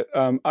little bit,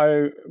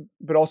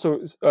 but also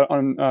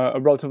on a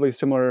relatively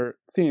similar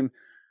theme,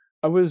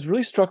 I was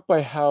really struck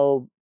by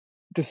how,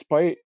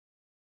 despite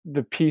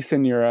the peace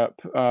in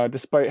Europe,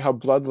 despite how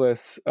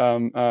bloodless,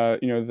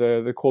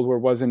 the Cold War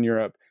was in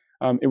Europe,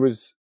 it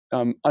was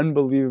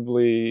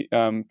unbelievably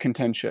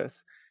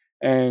contentious.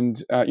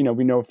 And,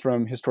 we know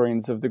from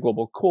historians of the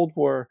global Cold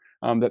War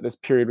that this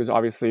period was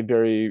obviously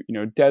very,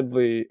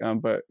 deadly,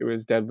 but it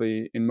was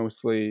deadly in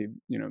mostly,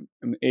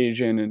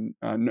 Asian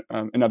and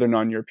other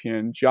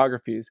non-European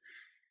geographies.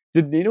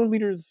 Did NATO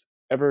leaders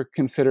ever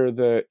consider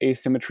the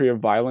asymmetry of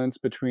violence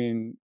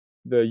between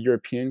the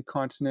European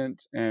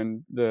continent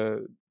and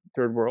the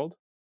Third World?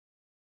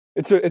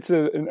 It's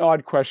an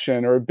odd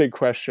question or a big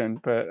question,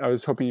 but I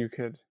was hoping you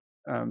could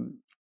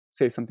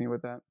say something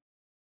about that.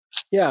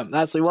 Yeah,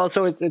 absolutely. Well,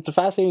 so it's a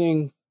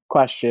fascinating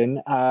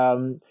question,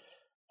 and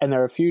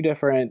there are a few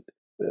different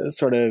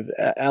sort of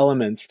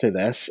elements to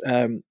this.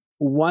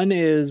 One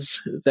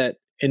is that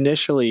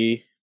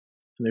initially,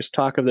 and there's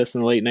talk of this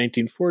in the late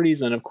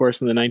 1940s, and of course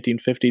in the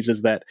 1950s,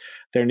 is that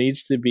there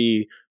needs to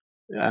be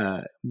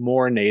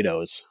more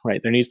NATOs,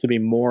 right? There needs to be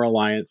more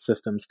alliance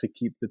systems to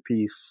keep the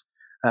peace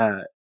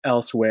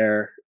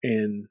elsewhere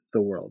in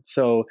the world.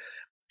 So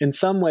in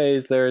some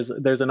ways, there's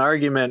an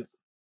argument,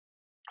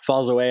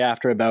 falls away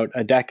after about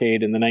a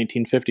decade in the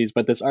 1950s,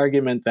 but this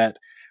argument that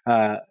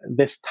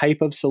this type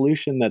of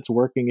solution that's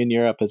working in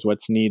Europe is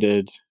what's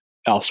needed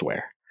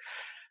elsewhere.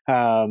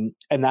 And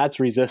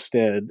that's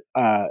resisted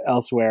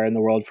elsewhere in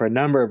the world for a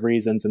number of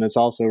reasons, and it's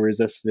also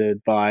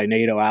resisted by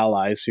NATO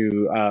allies,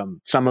 who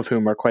some of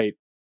whom are quite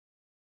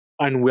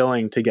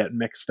unwilling to get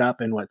mixed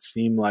up in what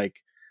seem like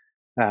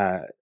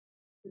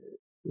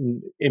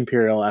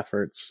imperial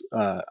efforts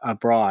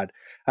abroad.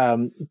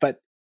 But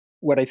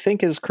what I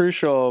think is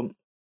crucial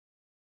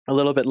a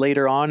little bit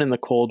later on in the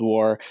Cold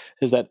War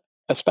is that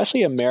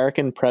especially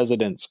American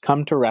presidents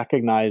come to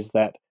recognize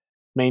that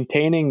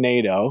maintaining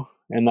NATO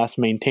and thus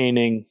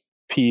maintaining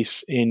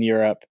peace in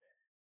Europe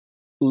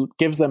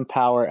gives them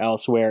power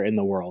elsewhere in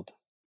the world.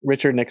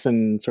 Richard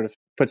Nixon sort of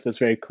puts this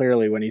very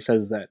clearly when he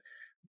says that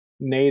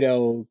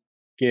NATO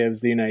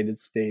gives the United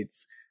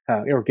States,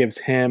 or gives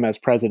him as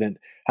president,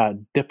 a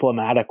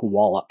diplomatic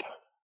wallop,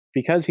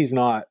 because he's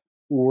not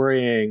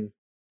worrying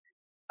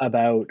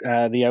about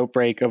the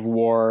outbreak of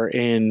war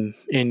in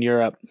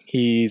Europe.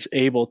 He's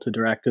able to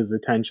direct his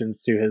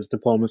attentions to his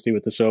diplomacy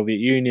with the Soviet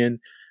Union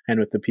and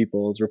with the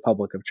People's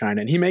Republic of China.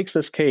 And he makes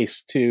this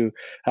case to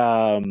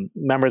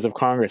members of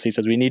Congress. He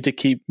says, we need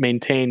to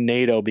maintain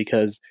NATO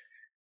because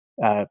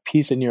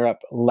peace in Europe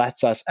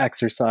lets us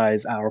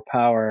exercise our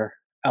power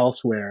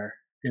elsewhere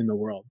in the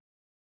world.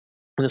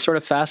 And the sort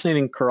of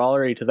fascinating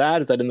corollary to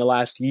that is that in the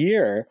last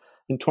year,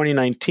 in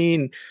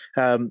 2019,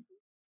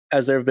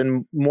 as there have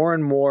been more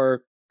and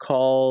more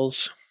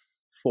calls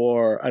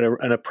for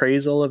an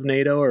appraisal of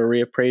NATO or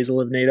a reappraisal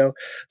of NATO,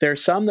 there are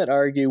some that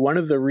argue one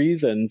of the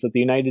reasons that the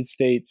United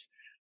States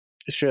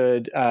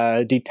should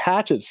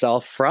detach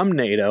itself from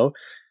NATO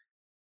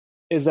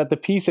is that the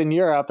peace in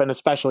Europe, and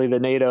especially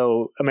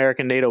the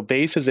American NATO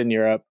bases in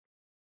Europe,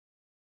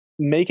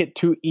 make it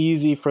too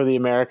easy for the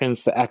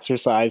Americans to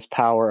exercise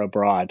power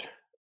abroad.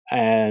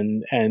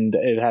 And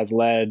it has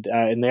led,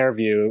 in their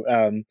view,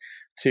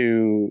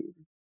 to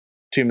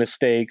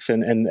mistakes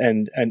and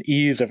an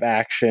ease of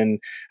action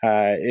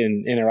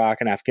in Iraq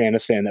and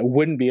Afghanistan that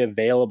wouldn't be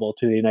available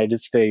to the United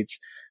States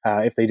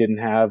if they didn't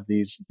have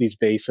these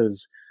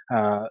bases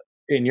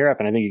in Europe.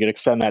 And I think you could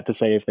extend that to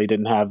say if they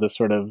didn't have this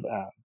sort of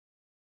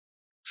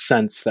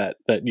sense that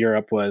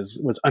Europe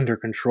was under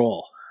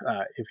control,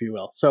 if you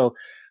will. So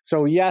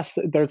yes,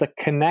 there's a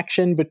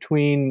connection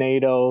between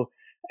NATO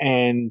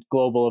and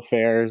global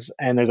affairs,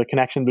 and there's a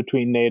connection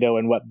between NATO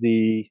and what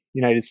the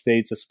United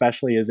States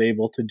especially is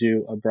able to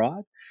do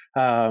abroad,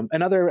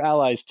 and other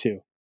allies too,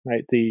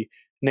 right? The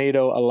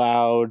NATO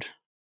allowed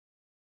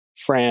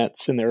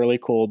France in the early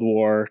Cold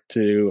War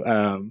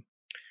to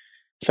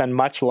send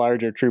much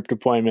larger troop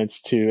deployments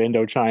to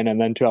Indochina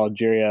and then to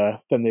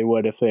Algeria than they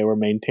would if they were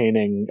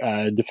maintaining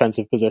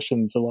defensive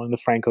positions along the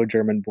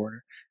Franco-German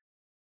border.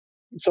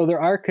 So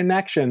there are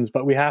connections,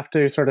 but we have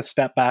to sort of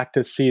step back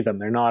to see them.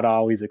 They're not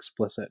always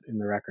explicit in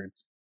the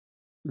records.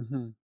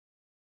 Mm-hmm.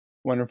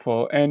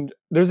 Wonderful. And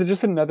there's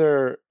just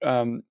another,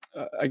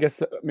 I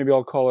guess maybe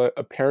I'll call it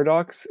a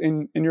paradox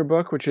in your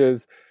book, which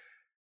is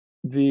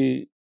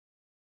the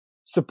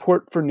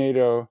support for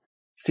NATO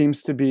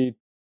seems to be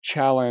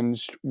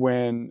challenged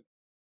when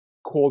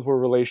Cold War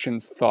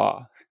relations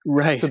thaw.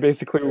 Right. So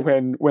basically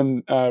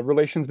when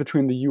relations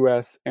between the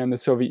US and the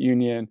Soviet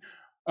Union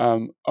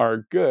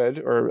are good,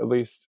 or at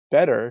least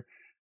better,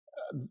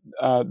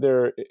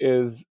 there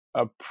is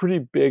a pretty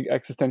big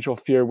existential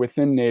fear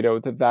within NATO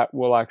that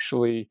will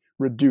actually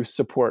reduce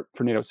support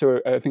for NATO. So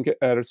I think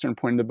at a certain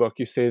point in the book,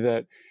 you say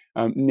that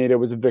NATO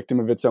was a victim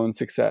of its own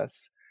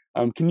success.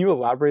 Can you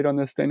elaborate on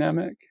this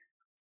dynamic?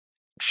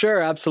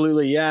 Sure,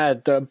 absolutely. Yeah,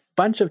 a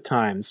bunch of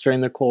times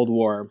during the Cold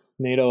War,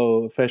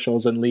 NATO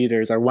officials and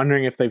leaders are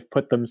wondering if they've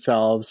put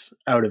themselves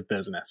out of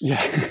business,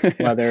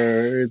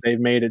 whether they've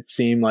made it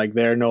seem like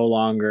they're no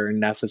longer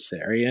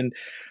necessary. And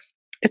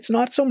it's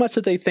not so much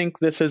that they think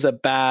this is a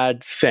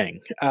bad thing,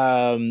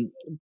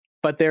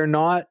 but they're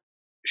not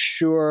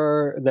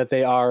sure that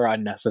they are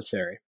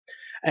unnecessary.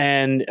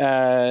 And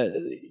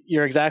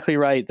you're exactly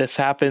right. This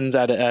happens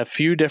at a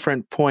few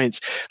different points.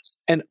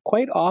 And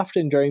quite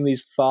often during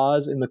these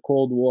thaws in the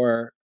Cold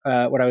War,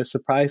 what I was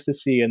surprised to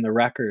see in the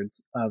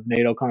records of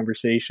NATO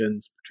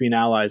conversations between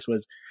allies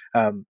was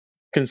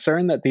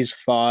concern that these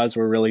thaws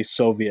were really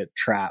Soviet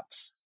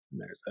traps.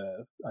 And there's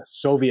a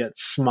Soviet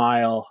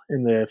smile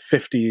in the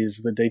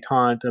 50s, the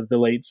détente of the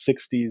late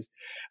 60s.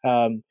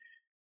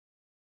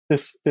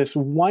 This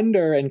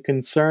wonder and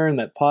concern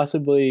that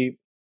possibly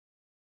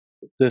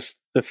the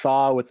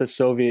thaw with the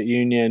Soviet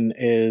Union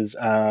is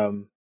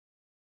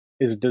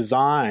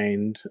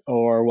designed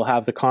or will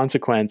have the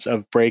consequence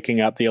of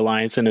breaking up the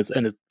alliance, and it's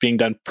being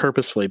done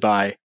purposefully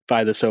by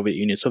the Soviet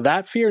Union. So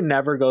that fear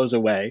never goes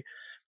away.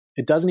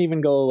 It doesn't even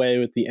go away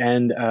with the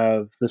end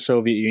of the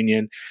Soviet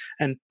Union.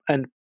 And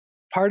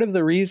part of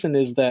the reason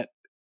is that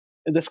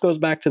this goes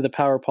back to the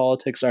power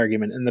politics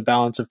argument and the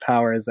balance of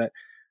power, is that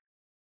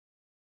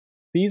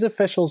these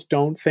officials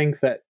don't think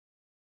that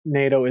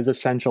NATO is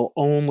essential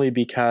only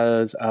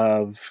because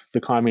of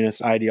the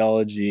communist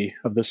ideology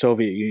of the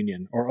Soviet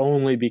Union, or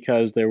only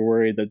because they're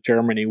worried that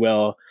Germany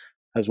will,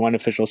 as one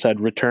official said,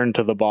 return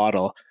to the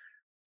bottle,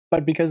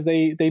 but because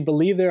they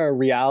believe there are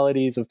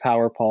realities of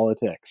power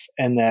politics,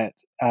 and that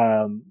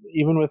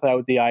even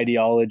without the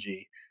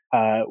ideology,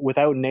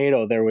 without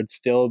NATO, there would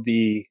still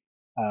be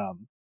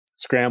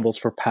scrambles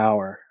for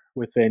power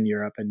within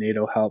Europe, and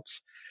NATO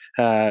helps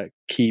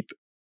keep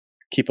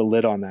a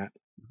lid on that.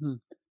 Mm-hmm.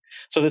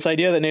 So this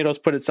idea that NATO's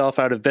put itself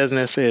out of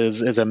business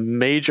is a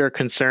major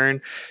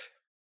concern.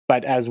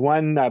 But as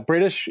one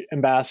British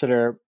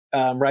ambassador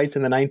writes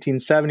in the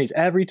 1970s,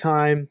 every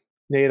time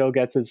NATO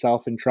gets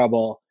itself in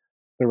trouble,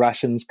 the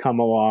Russians come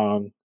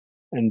along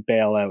and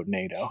bail out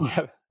NATO.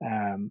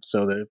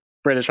 So the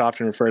British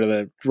often refer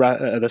to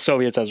the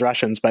Soviets as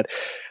Russians, but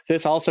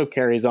this also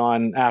carries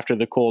on after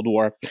the Cold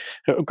War.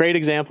 A great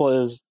example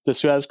is the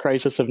Suez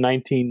Crisis of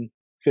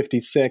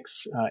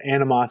 1956,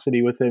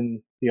 animosity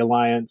within the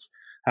alliance.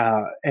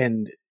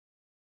 And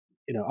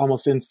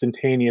almost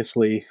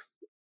instantaneously,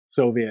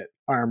 Soviet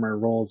armor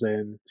rolls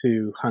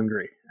into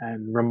Hungary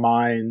and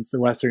reminds the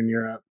Western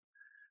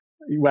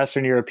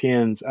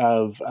Europeans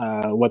of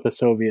what the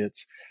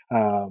Soviets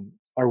are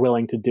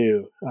willing to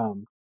do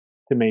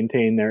to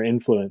maintain their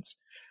influence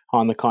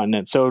on the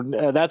continent. So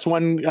that's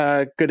one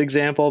good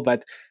example.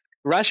 But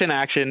Russian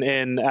action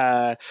in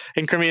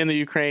Crimea and the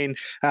Ukraine,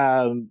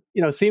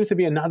 seems to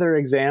be another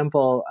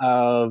example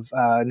of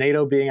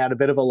NATO being at a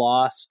bit of a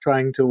loss,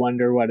 trying to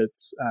wonder what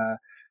its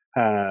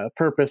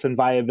purpose and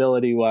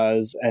viability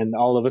was, and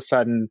all of a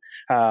sudden,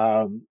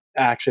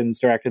 actions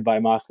directed by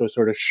Moscow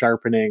sort of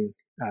sharpening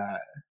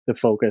the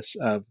focus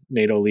of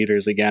NATO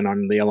leaders again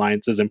on the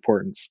alliance's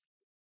importance.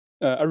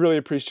 I really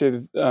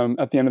appreciated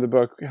at the end of the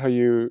book how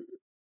you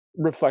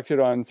reflected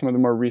on some of the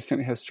more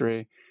recent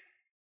history.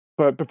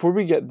 But before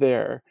we get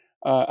there,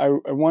 I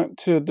want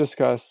to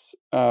discuss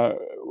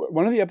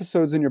one of the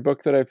episodes in your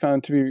book that I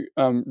found to be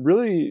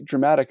really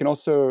dramatic, and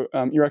also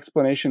your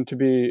explanation to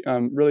be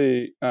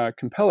really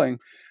compelling,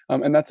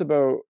 and that's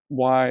about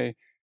why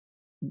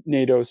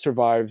NATO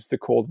survives the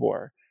Cold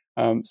War.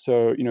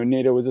 So,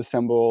 NATO was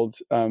assembled,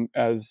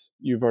 as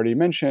you've already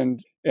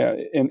mentioned,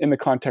 in the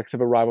context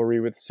of a rivalry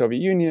with the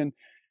Soviet Union.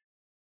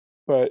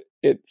 But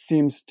it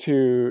seems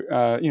to,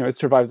 it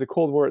survives the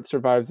Cold War, it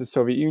survives the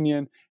Soviet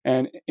Union,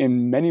 and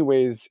in many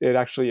ways, it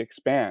actually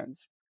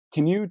expands.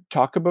 Can you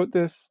talk about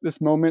this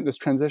moment, this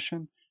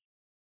transition?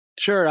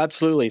 Sure,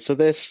 absolutely. So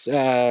this,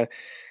 the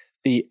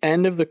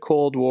end of the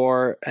Cold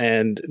War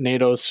and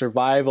NATO's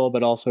survival,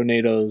 but also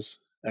NATO's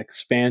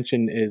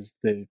expansion is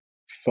the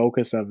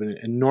focus of an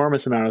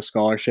enormous amount of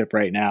scholarship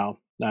right now,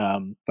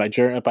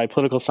 by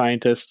political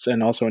scientists,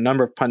 and also a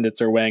number of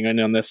pundits are weighing in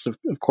on this,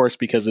 of course,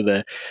 because of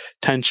the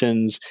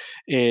tensions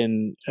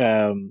in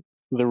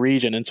the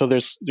region. And so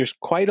there's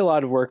quite a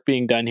lot of work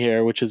being done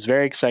here, which is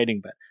very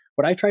exciting. But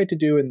what I tried to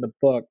do in the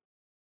book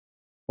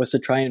was to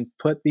try and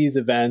put these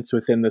events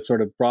within the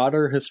sort of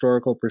broader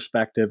historical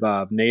perspective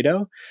of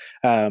NATO,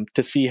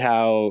 to see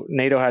how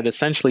NATO had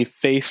essentially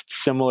faced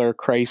similar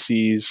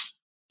crises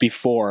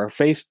before,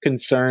 faced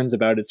concerns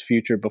about its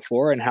future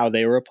before, and how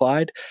they were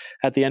applied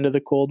at the end of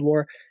the Cold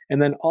War,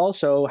 and then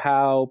also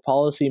how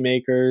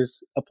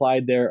policymakers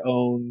applied their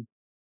own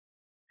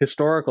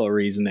historical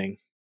reasoning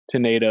to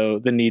NATO,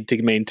 the need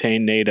to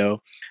maintain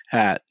NATO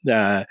at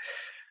the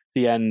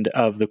end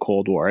of the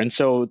Cold War. And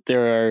so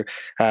there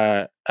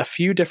are a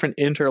few different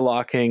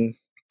interlocking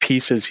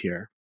pieces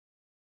here.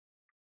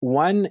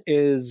 One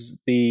is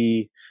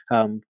the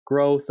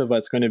growth of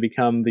what's going to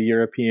become the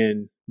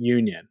European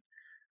Union.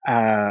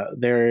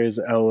 There is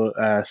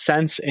a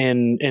sense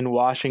in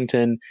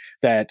Washington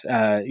that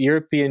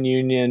European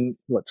Union,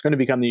 what's going to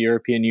become the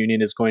European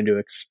Union, is going to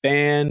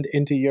expand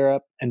into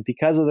Europe. And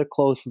because of the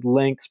close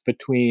links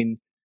between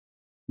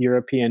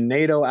European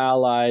NATO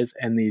allies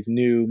and these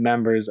new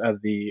members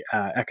of the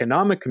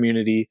economic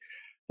community,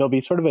 there'll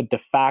be sort of a de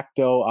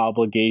facto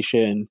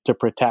obligation to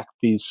protect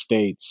these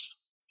states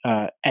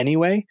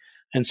anyway.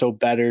 And so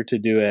better to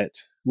do it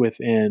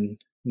within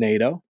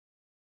NATO.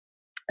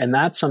 And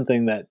that's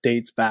something that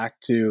dates back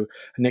to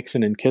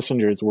Nixon and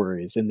Kissinger's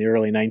worries in the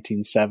early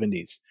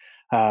 1970s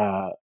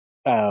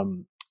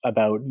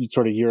about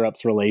sort of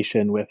Europe's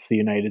relation with the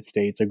United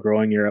States, a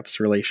growing Europe's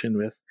relation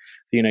with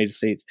the United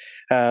States.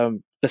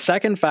 The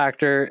second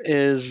factor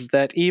is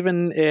that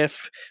even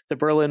if the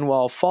Berlin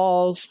Wall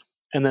falls,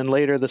 and then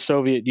later the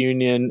Soviet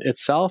Union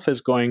itself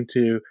is going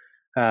to,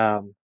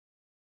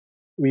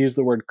 we use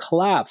the word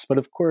collapse, but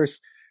of course,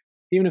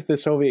 even if the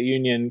Soviet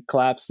Union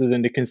collapses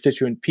into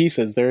constituent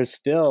pieces, there is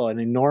still an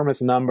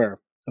enormous number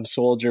of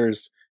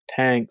soldiers,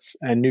 tanks,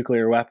 and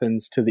nuclear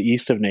weapons to the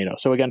east of NATO.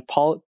 So again,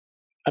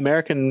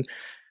 American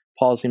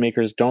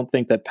policymakers don't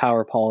think that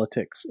power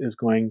politics is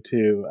going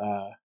to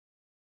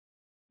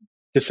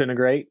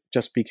disintegrate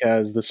just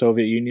because the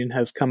Soviet Union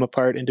has come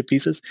apart into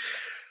pieces.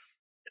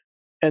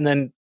 And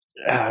then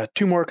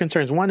two more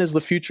concerns. One is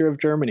the future of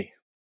Germany.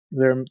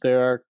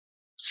 There are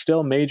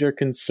still major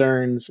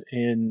concerns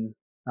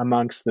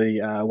amongst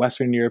the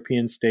Western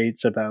European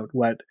states about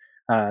what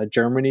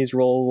Germany's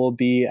role will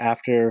be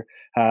after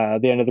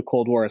the end of the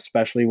Cold War,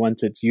 especially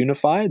once it's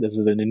unified. This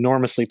is an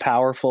enormously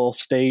powerful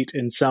state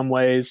in some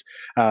ways,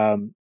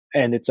 and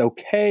it's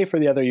okay for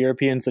the other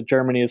Europeans that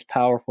Germany is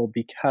powerful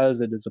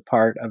because it is a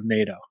part of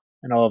NATO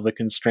and all of the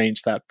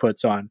constraints that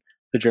puts on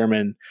the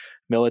German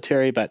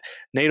military. But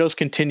NATO's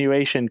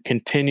continuation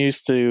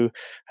continues to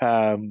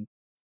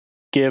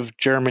give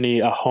Germany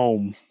a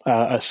home,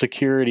 a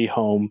security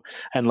home,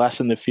 and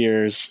lessen the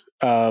fears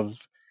of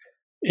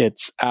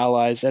its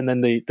allies. And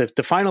then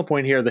the final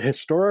point here, the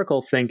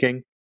historical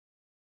thinking,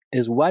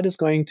 is what is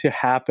going to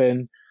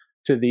happen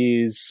to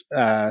these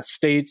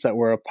states that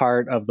were a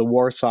part of the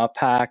Warsaw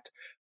Pact,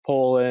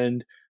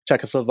 Poland,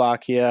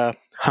 Czechoslovakia,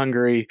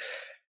 Hungary.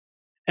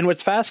 And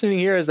what's fascinating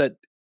here is that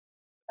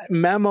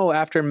memo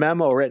after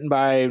memo written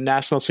by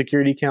National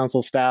Security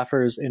Council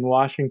staffers in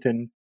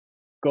Washington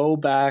go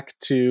back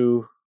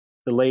to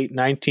the late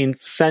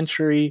 19th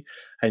century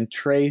and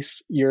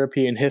trace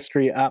European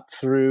history up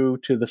through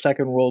to the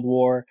Second World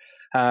War,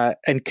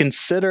 and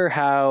consider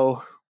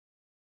how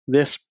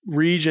this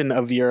region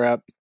of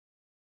Europe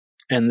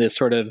and this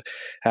sort of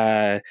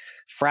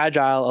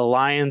fragile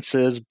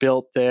alliances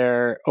built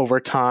there over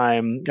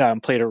time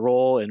played a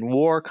role in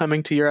war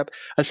coming to Europe.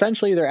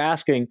 Essentially, they're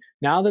asking,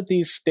 now that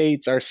these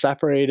states are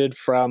separated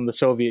from the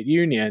Soviet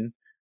Union,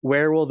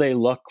 where will they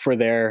look for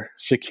their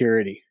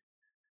security?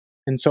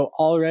 And so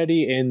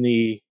already in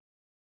the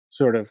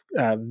sort of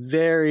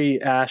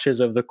very ashes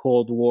of the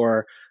Cold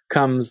War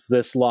comes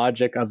this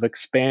logic of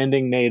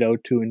expanding NATO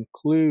to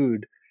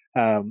include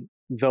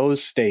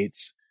those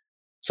states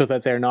so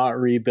that they're not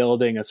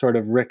rebuilding a sort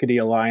of rickety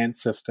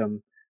alliance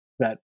system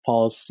that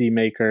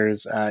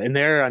policymakers, in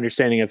their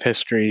understanding of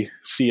history,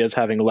 see as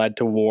having led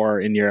to war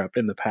in Europe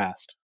in the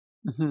past.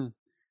 Mm-hmm.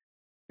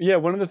 Yeah,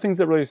 one of the things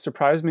that really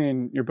surprised me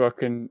in your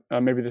book, and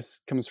maybe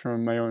this comes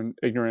from my own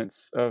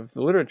ignorance of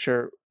the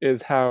literature,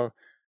 is how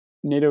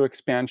NATO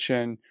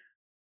expansion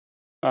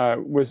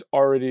was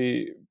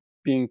already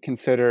being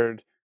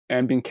considered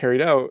and being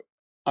carried out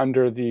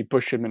under the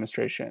Bush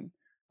administration.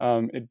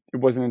 It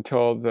wasn't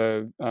until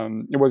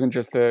it wasn't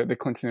just the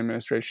Clinton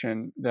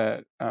administration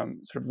that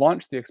sort of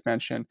launched the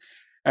expansion.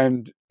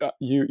 And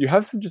you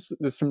have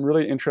some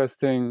really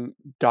interesting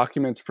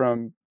documents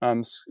from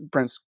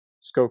Brent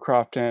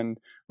Scowcroft and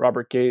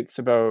Robert Gates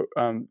about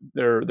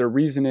their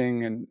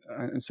reasoning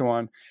and so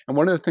on. And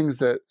one of the things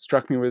that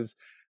struck me was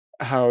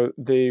how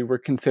they were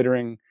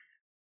considering,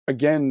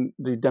 again,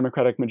 the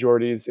democratic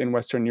majorities in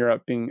Western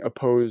Europe being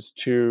opposed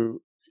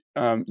to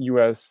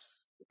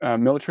U.S.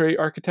 Military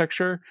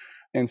architecture,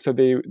 and so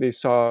they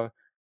saw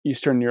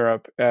Eastern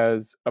Europe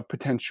as a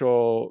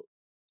potential,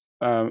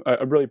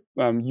 a really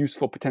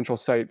useful potential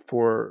site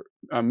for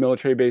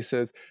military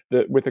bases.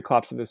 That with the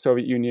collapse of the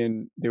Soviet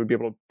Union, they would be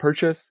able to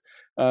purchase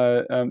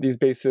these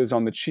bases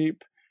on the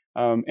cheap,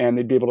 and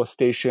they'd be able to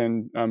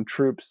station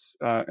troops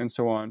and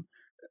so on.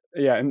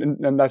 Yeah,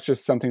 and that's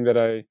just something that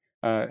I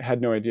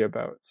had no idea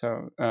about.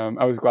 So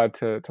I was glad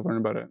to learn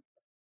about it.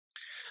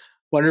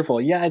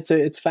 Wonderful. Yeah,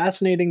 it's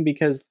fascinating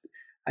because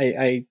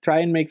I try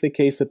and make the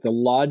case that the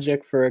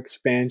logic for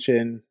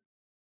expansion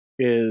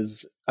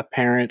is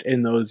apparent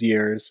in those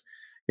years,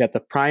 yet the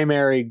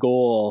primary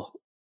goal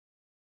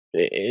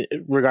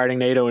regarding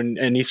NATO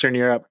and Eastern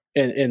Europe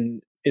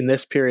in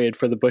this period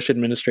for the Bush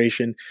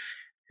administration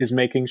is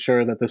making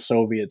sure that the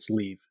Soviets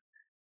leave.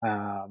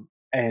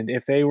 And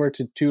if they were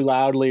to too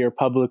loudly or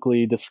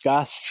publicly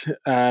discuss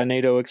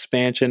NATO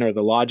expansion or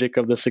the logic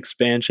of this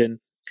expansion,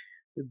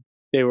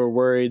 they were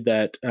worried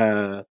that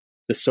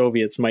the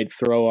Soviets might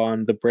throw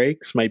on the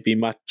brakes, might be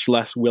much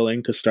less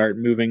willing to start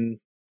moving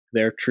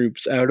their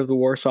troops out of the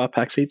Warsaw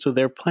Pact states. So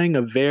they're playing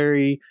a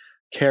very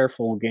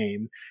careful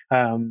game.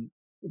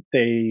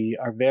 They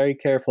are very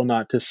careful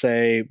not to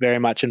say very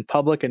much in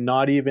public and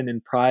not even in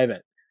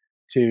private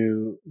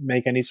to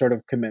make any sort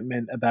of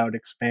commitment about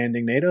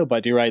expanding NATO.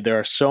 But you're right, there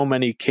are so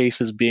many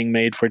cases being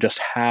made for just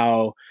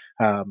how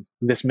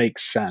this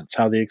makes sense,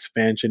 how the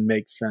expansion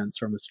makes sense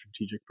from a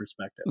strategic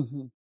perspective.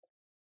 Mm-hmm.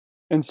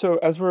 And so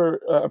as we're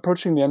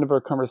approaching the end of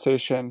our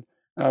conversation,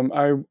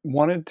 I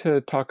wanted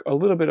to talk a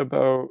little bit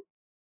about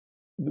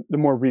the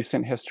more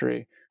recent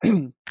history.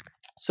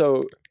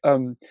 So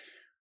the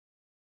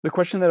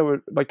question that I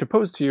would like to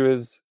pose to you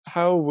is,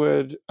 how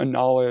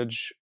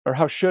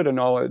should a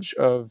knowledge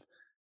of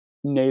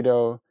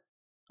NATO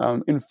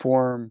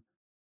inform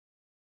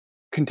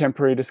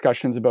contemporary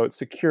discussions about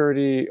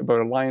security,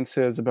 about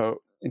alliances, about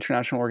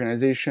international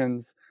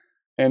organizations?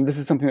 And this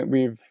is something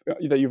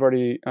that you've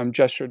already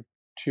gestured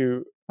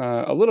to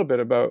a little bit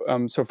about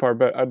so far,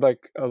 but I'd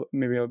like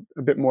maybe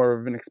a bit more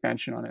of an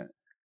expansion on it.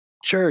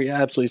 Sure,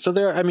 yeah, absolutely. So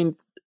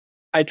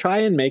I try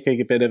and make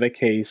a bit of a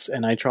case,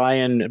 and I try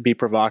and be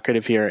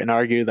provocative here and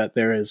argue that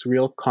there is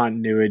real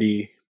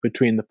continuity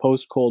between the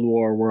post-Cold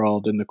War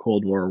world and the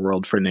Cold War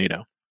world for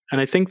NATO.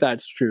 And I think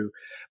that's true.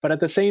 But at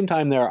the same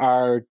time, there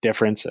are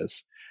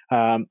differences.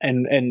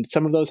 And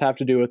some of those have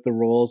to do with the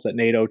roles that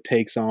NATO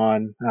takes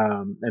on,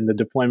 and the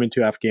deployment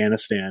to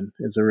Afghanistan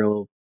is a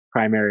real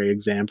primary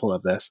example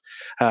of this.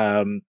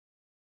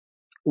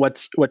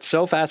 What's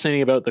so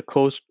fascinating about the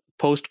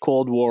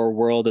post-Cold War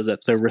world is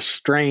that the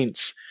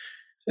restraints,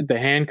 the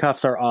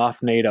handcuffs are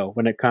off NATO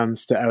when it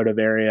comes to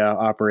out-of-area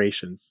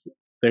operations.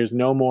 There's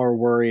no more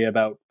worry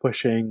about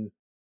pushing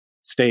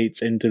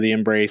states into the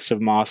embrace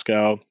of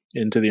Moscow,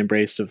 into the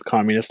embrace of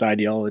communist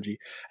ideology.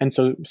 And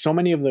so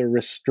many of the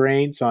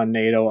restraints on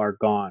NATO are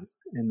gone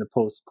in the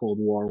post-Cold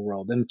War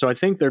world. And so I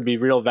think there'd be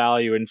real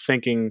value in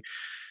thinking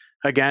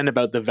again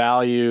about the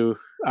value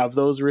of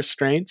those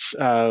restraints,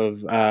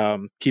 of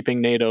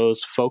keeping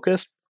NATO's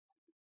focused.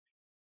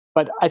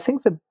 But I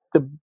think the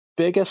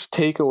biggest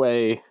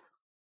takeaway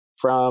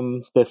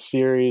from this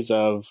series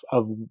of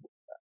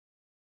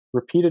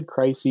repeated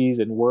crises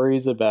and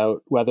worries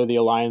about whether the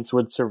alliance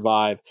would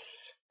survive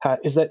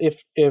is that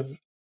if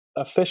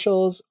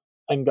officials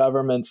and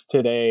governments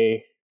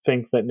today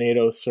think that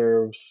NATO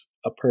serves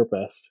a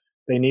purpose,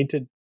 they need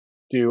to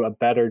do a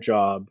better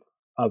job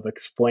of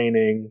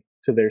explaining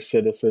to their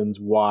citizens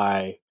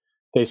why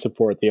they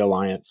support the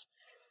alliance.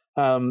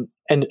 And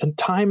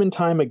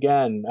time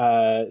again,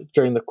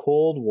 during the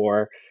Cold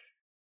War,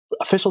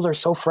 officials are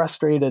so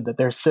frustrated that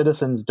their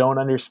citizens don't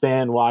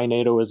understand why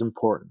NATO is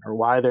important or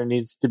why there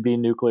needs to be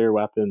nuclear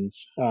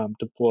weapons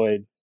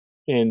deployed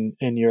in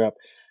Europe.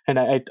 And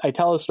I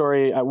tell a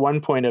story at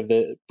one point of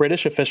the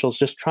British officials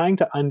just trying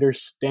to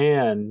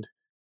understand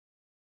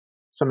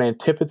some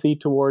antipathy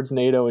towards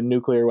NATO and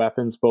nuclear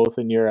weapons, both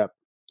in Europe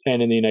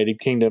and in the United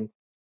Kingdom.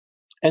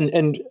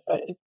 And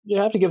you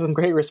have to give them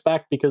great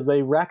respect because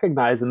they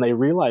recognize and they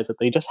realize that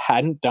they just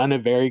hadn't done a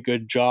very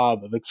good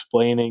job of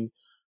explaining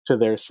to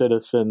their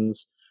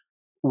citizens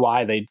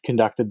why they'd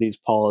conducted these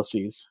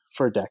policies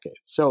for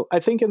decades. So I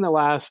think in the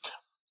last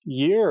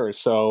year or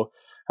so,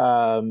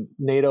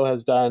 NATO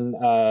has done,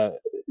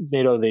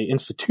 NATO, the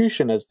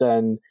institution, has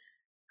done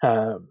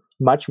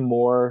much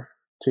more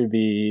to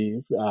be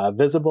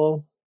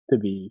visible, to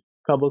be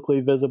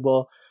publicly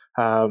visible.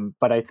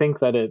 But I think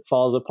that it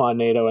falls upon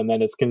NATO and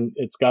then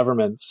its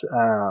governments,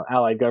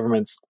 allied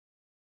governments,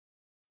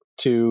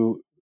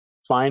 to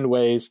find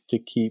ways to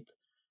keep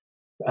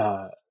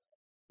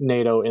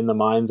NATO in the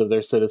minds of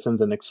their citizens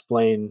and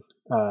explain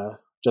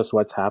just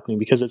what's happening,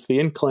 because it's the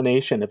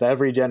inclination of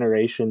every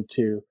generation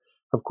to,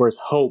 of course,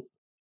 hope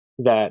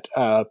that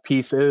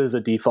peace is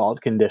a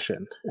default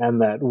condition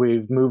and that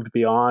we've moved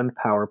beyond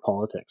power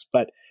politics.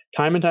 But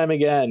time and time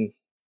again,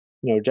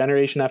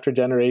 generation after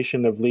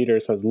generation of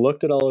leaders has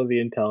looked at all of the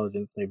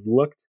intelligence, they've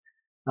looked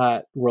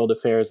at world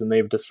affairs, and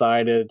they've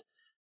decided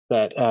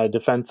that a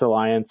defense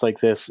alliance like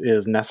this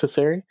is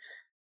necessary.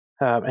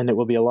 And it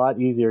will be a lot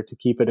easier to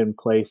keep it in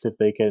place if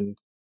they can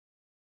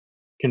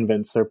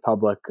convince their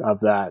public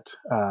of that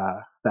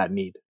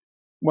need.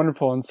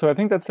 Wonderful. And so I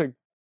think that's a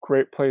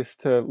great place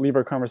to leave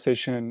our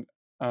conversation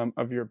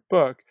of your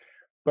book.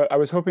 But I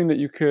was hoping that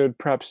you could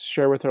perhaps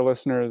share with our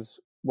listeners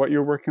what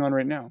you're working on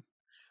right now.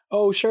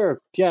 Oh,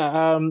 sure.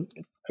 Yeah.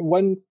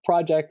 One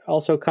project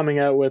also coming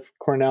out with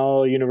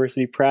Cornell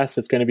University Press.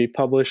 It's going to be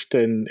published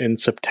in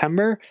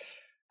September.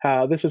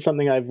 This is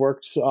something I've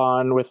worked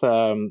on with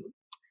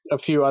a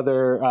few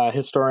other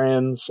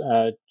historians,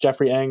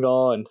 Jeffrey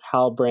Engel and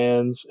Hal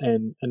Brands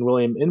and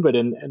William Inwood.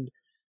 And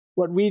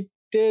what we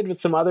did with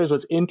some others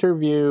was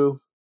interview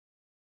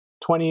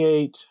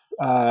 28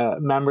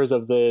 members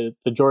of the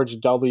George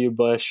W.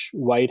 Bush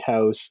White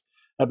House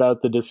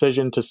about the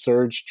decision to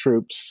surge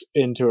troops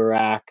into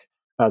Iraq.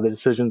 The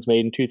decision's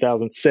made in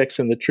 2006,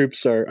 and the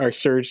troops are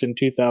surged in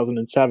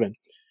 2007.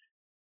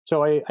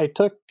 So I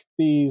took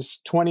these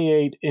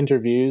 28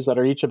 interviews that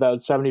are each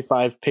about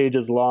 75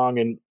 pages long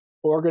and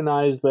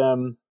organized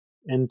them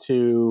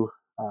into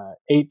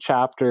 8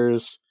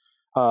 chapters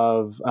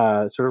of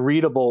sort of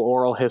readable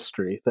oral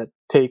history that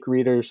take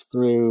readers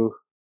through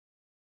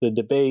the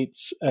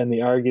debates and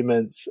the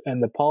arguments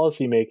and the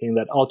policymaking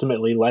that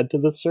ultimately led to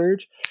the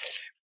surge,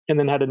 and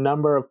then had a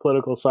number of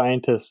political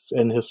scientists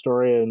and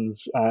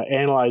historians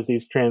analyze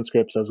these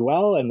transcripts as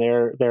well, and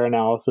their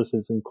analysis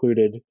is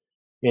included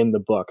in the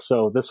book.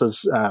 So this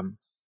was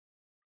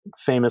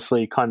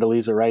famously,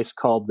 Condoleezza Rice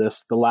called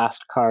this the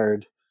last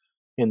card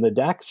in the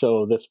deck.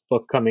 So this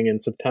book coming in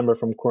September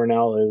from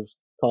Cornell is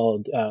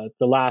called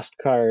The Last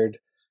Card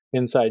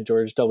Inside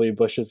George W.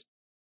 Bush's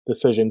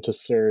Decision to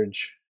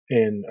Surge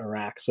in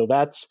Iraq. So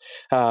that's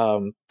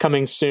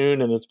coming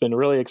soon, and it's been a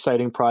really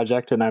exciting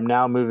project. And I'm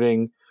now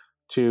moving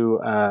to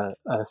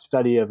a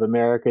study of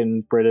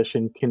American, British,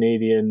 and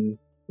Canadian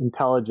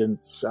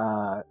intelligence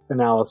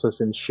analysis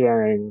and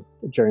sharing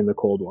during the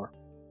Cold War.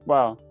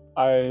 Wow.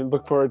 I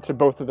look forward to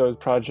both of those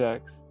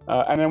projects.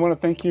 And I want to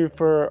thank you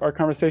for our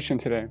conversation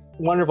today.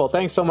 Wonderful.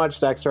 Thanks so much,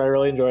 Dexter. I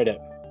really enjoyed it.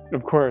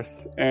 Of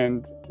course.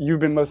 And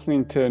you've been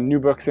listening to New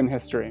Books in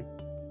History.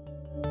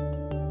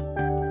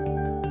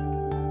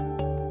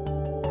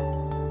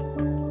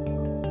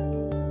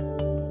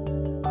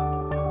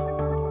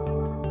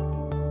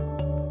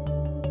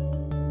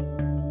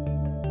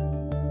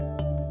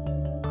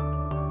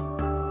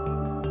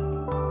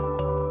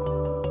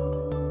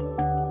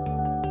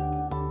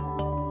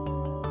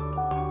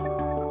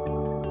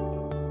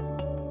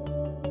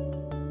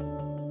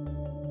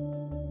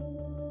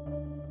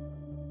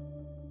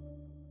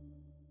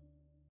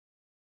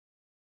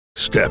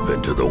 Step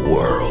into the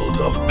world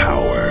of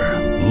power,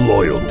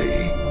 loyalty,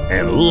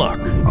 and luck.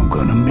 I'm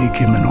gonna make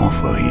him an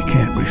offer he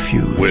can't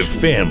refuse. With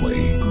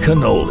family,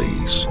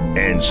 cannolis,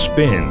 and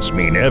spins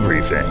mean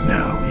everything.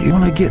 Now, you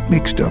wanna get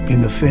mixed up in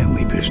the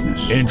family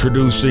business.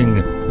 Introducing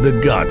The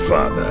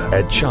Godfather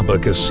at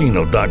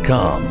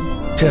ChumbaCasino.com.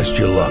 Test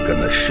your luck in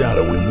the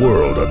shadowy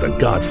world of The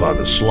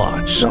Godfather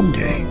slot.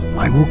 Someday,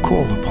 I will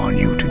call upon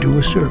you to do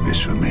a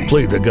service for me.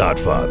 Play The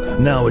Godfather,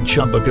 now at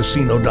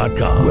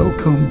ChumbaCasino.com.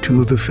 Welcome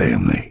to the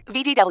family.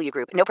 VGW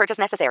Group. No purchase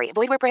necessary.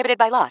 Void where prohibited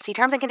by law. See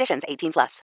terms and conditions. 18+.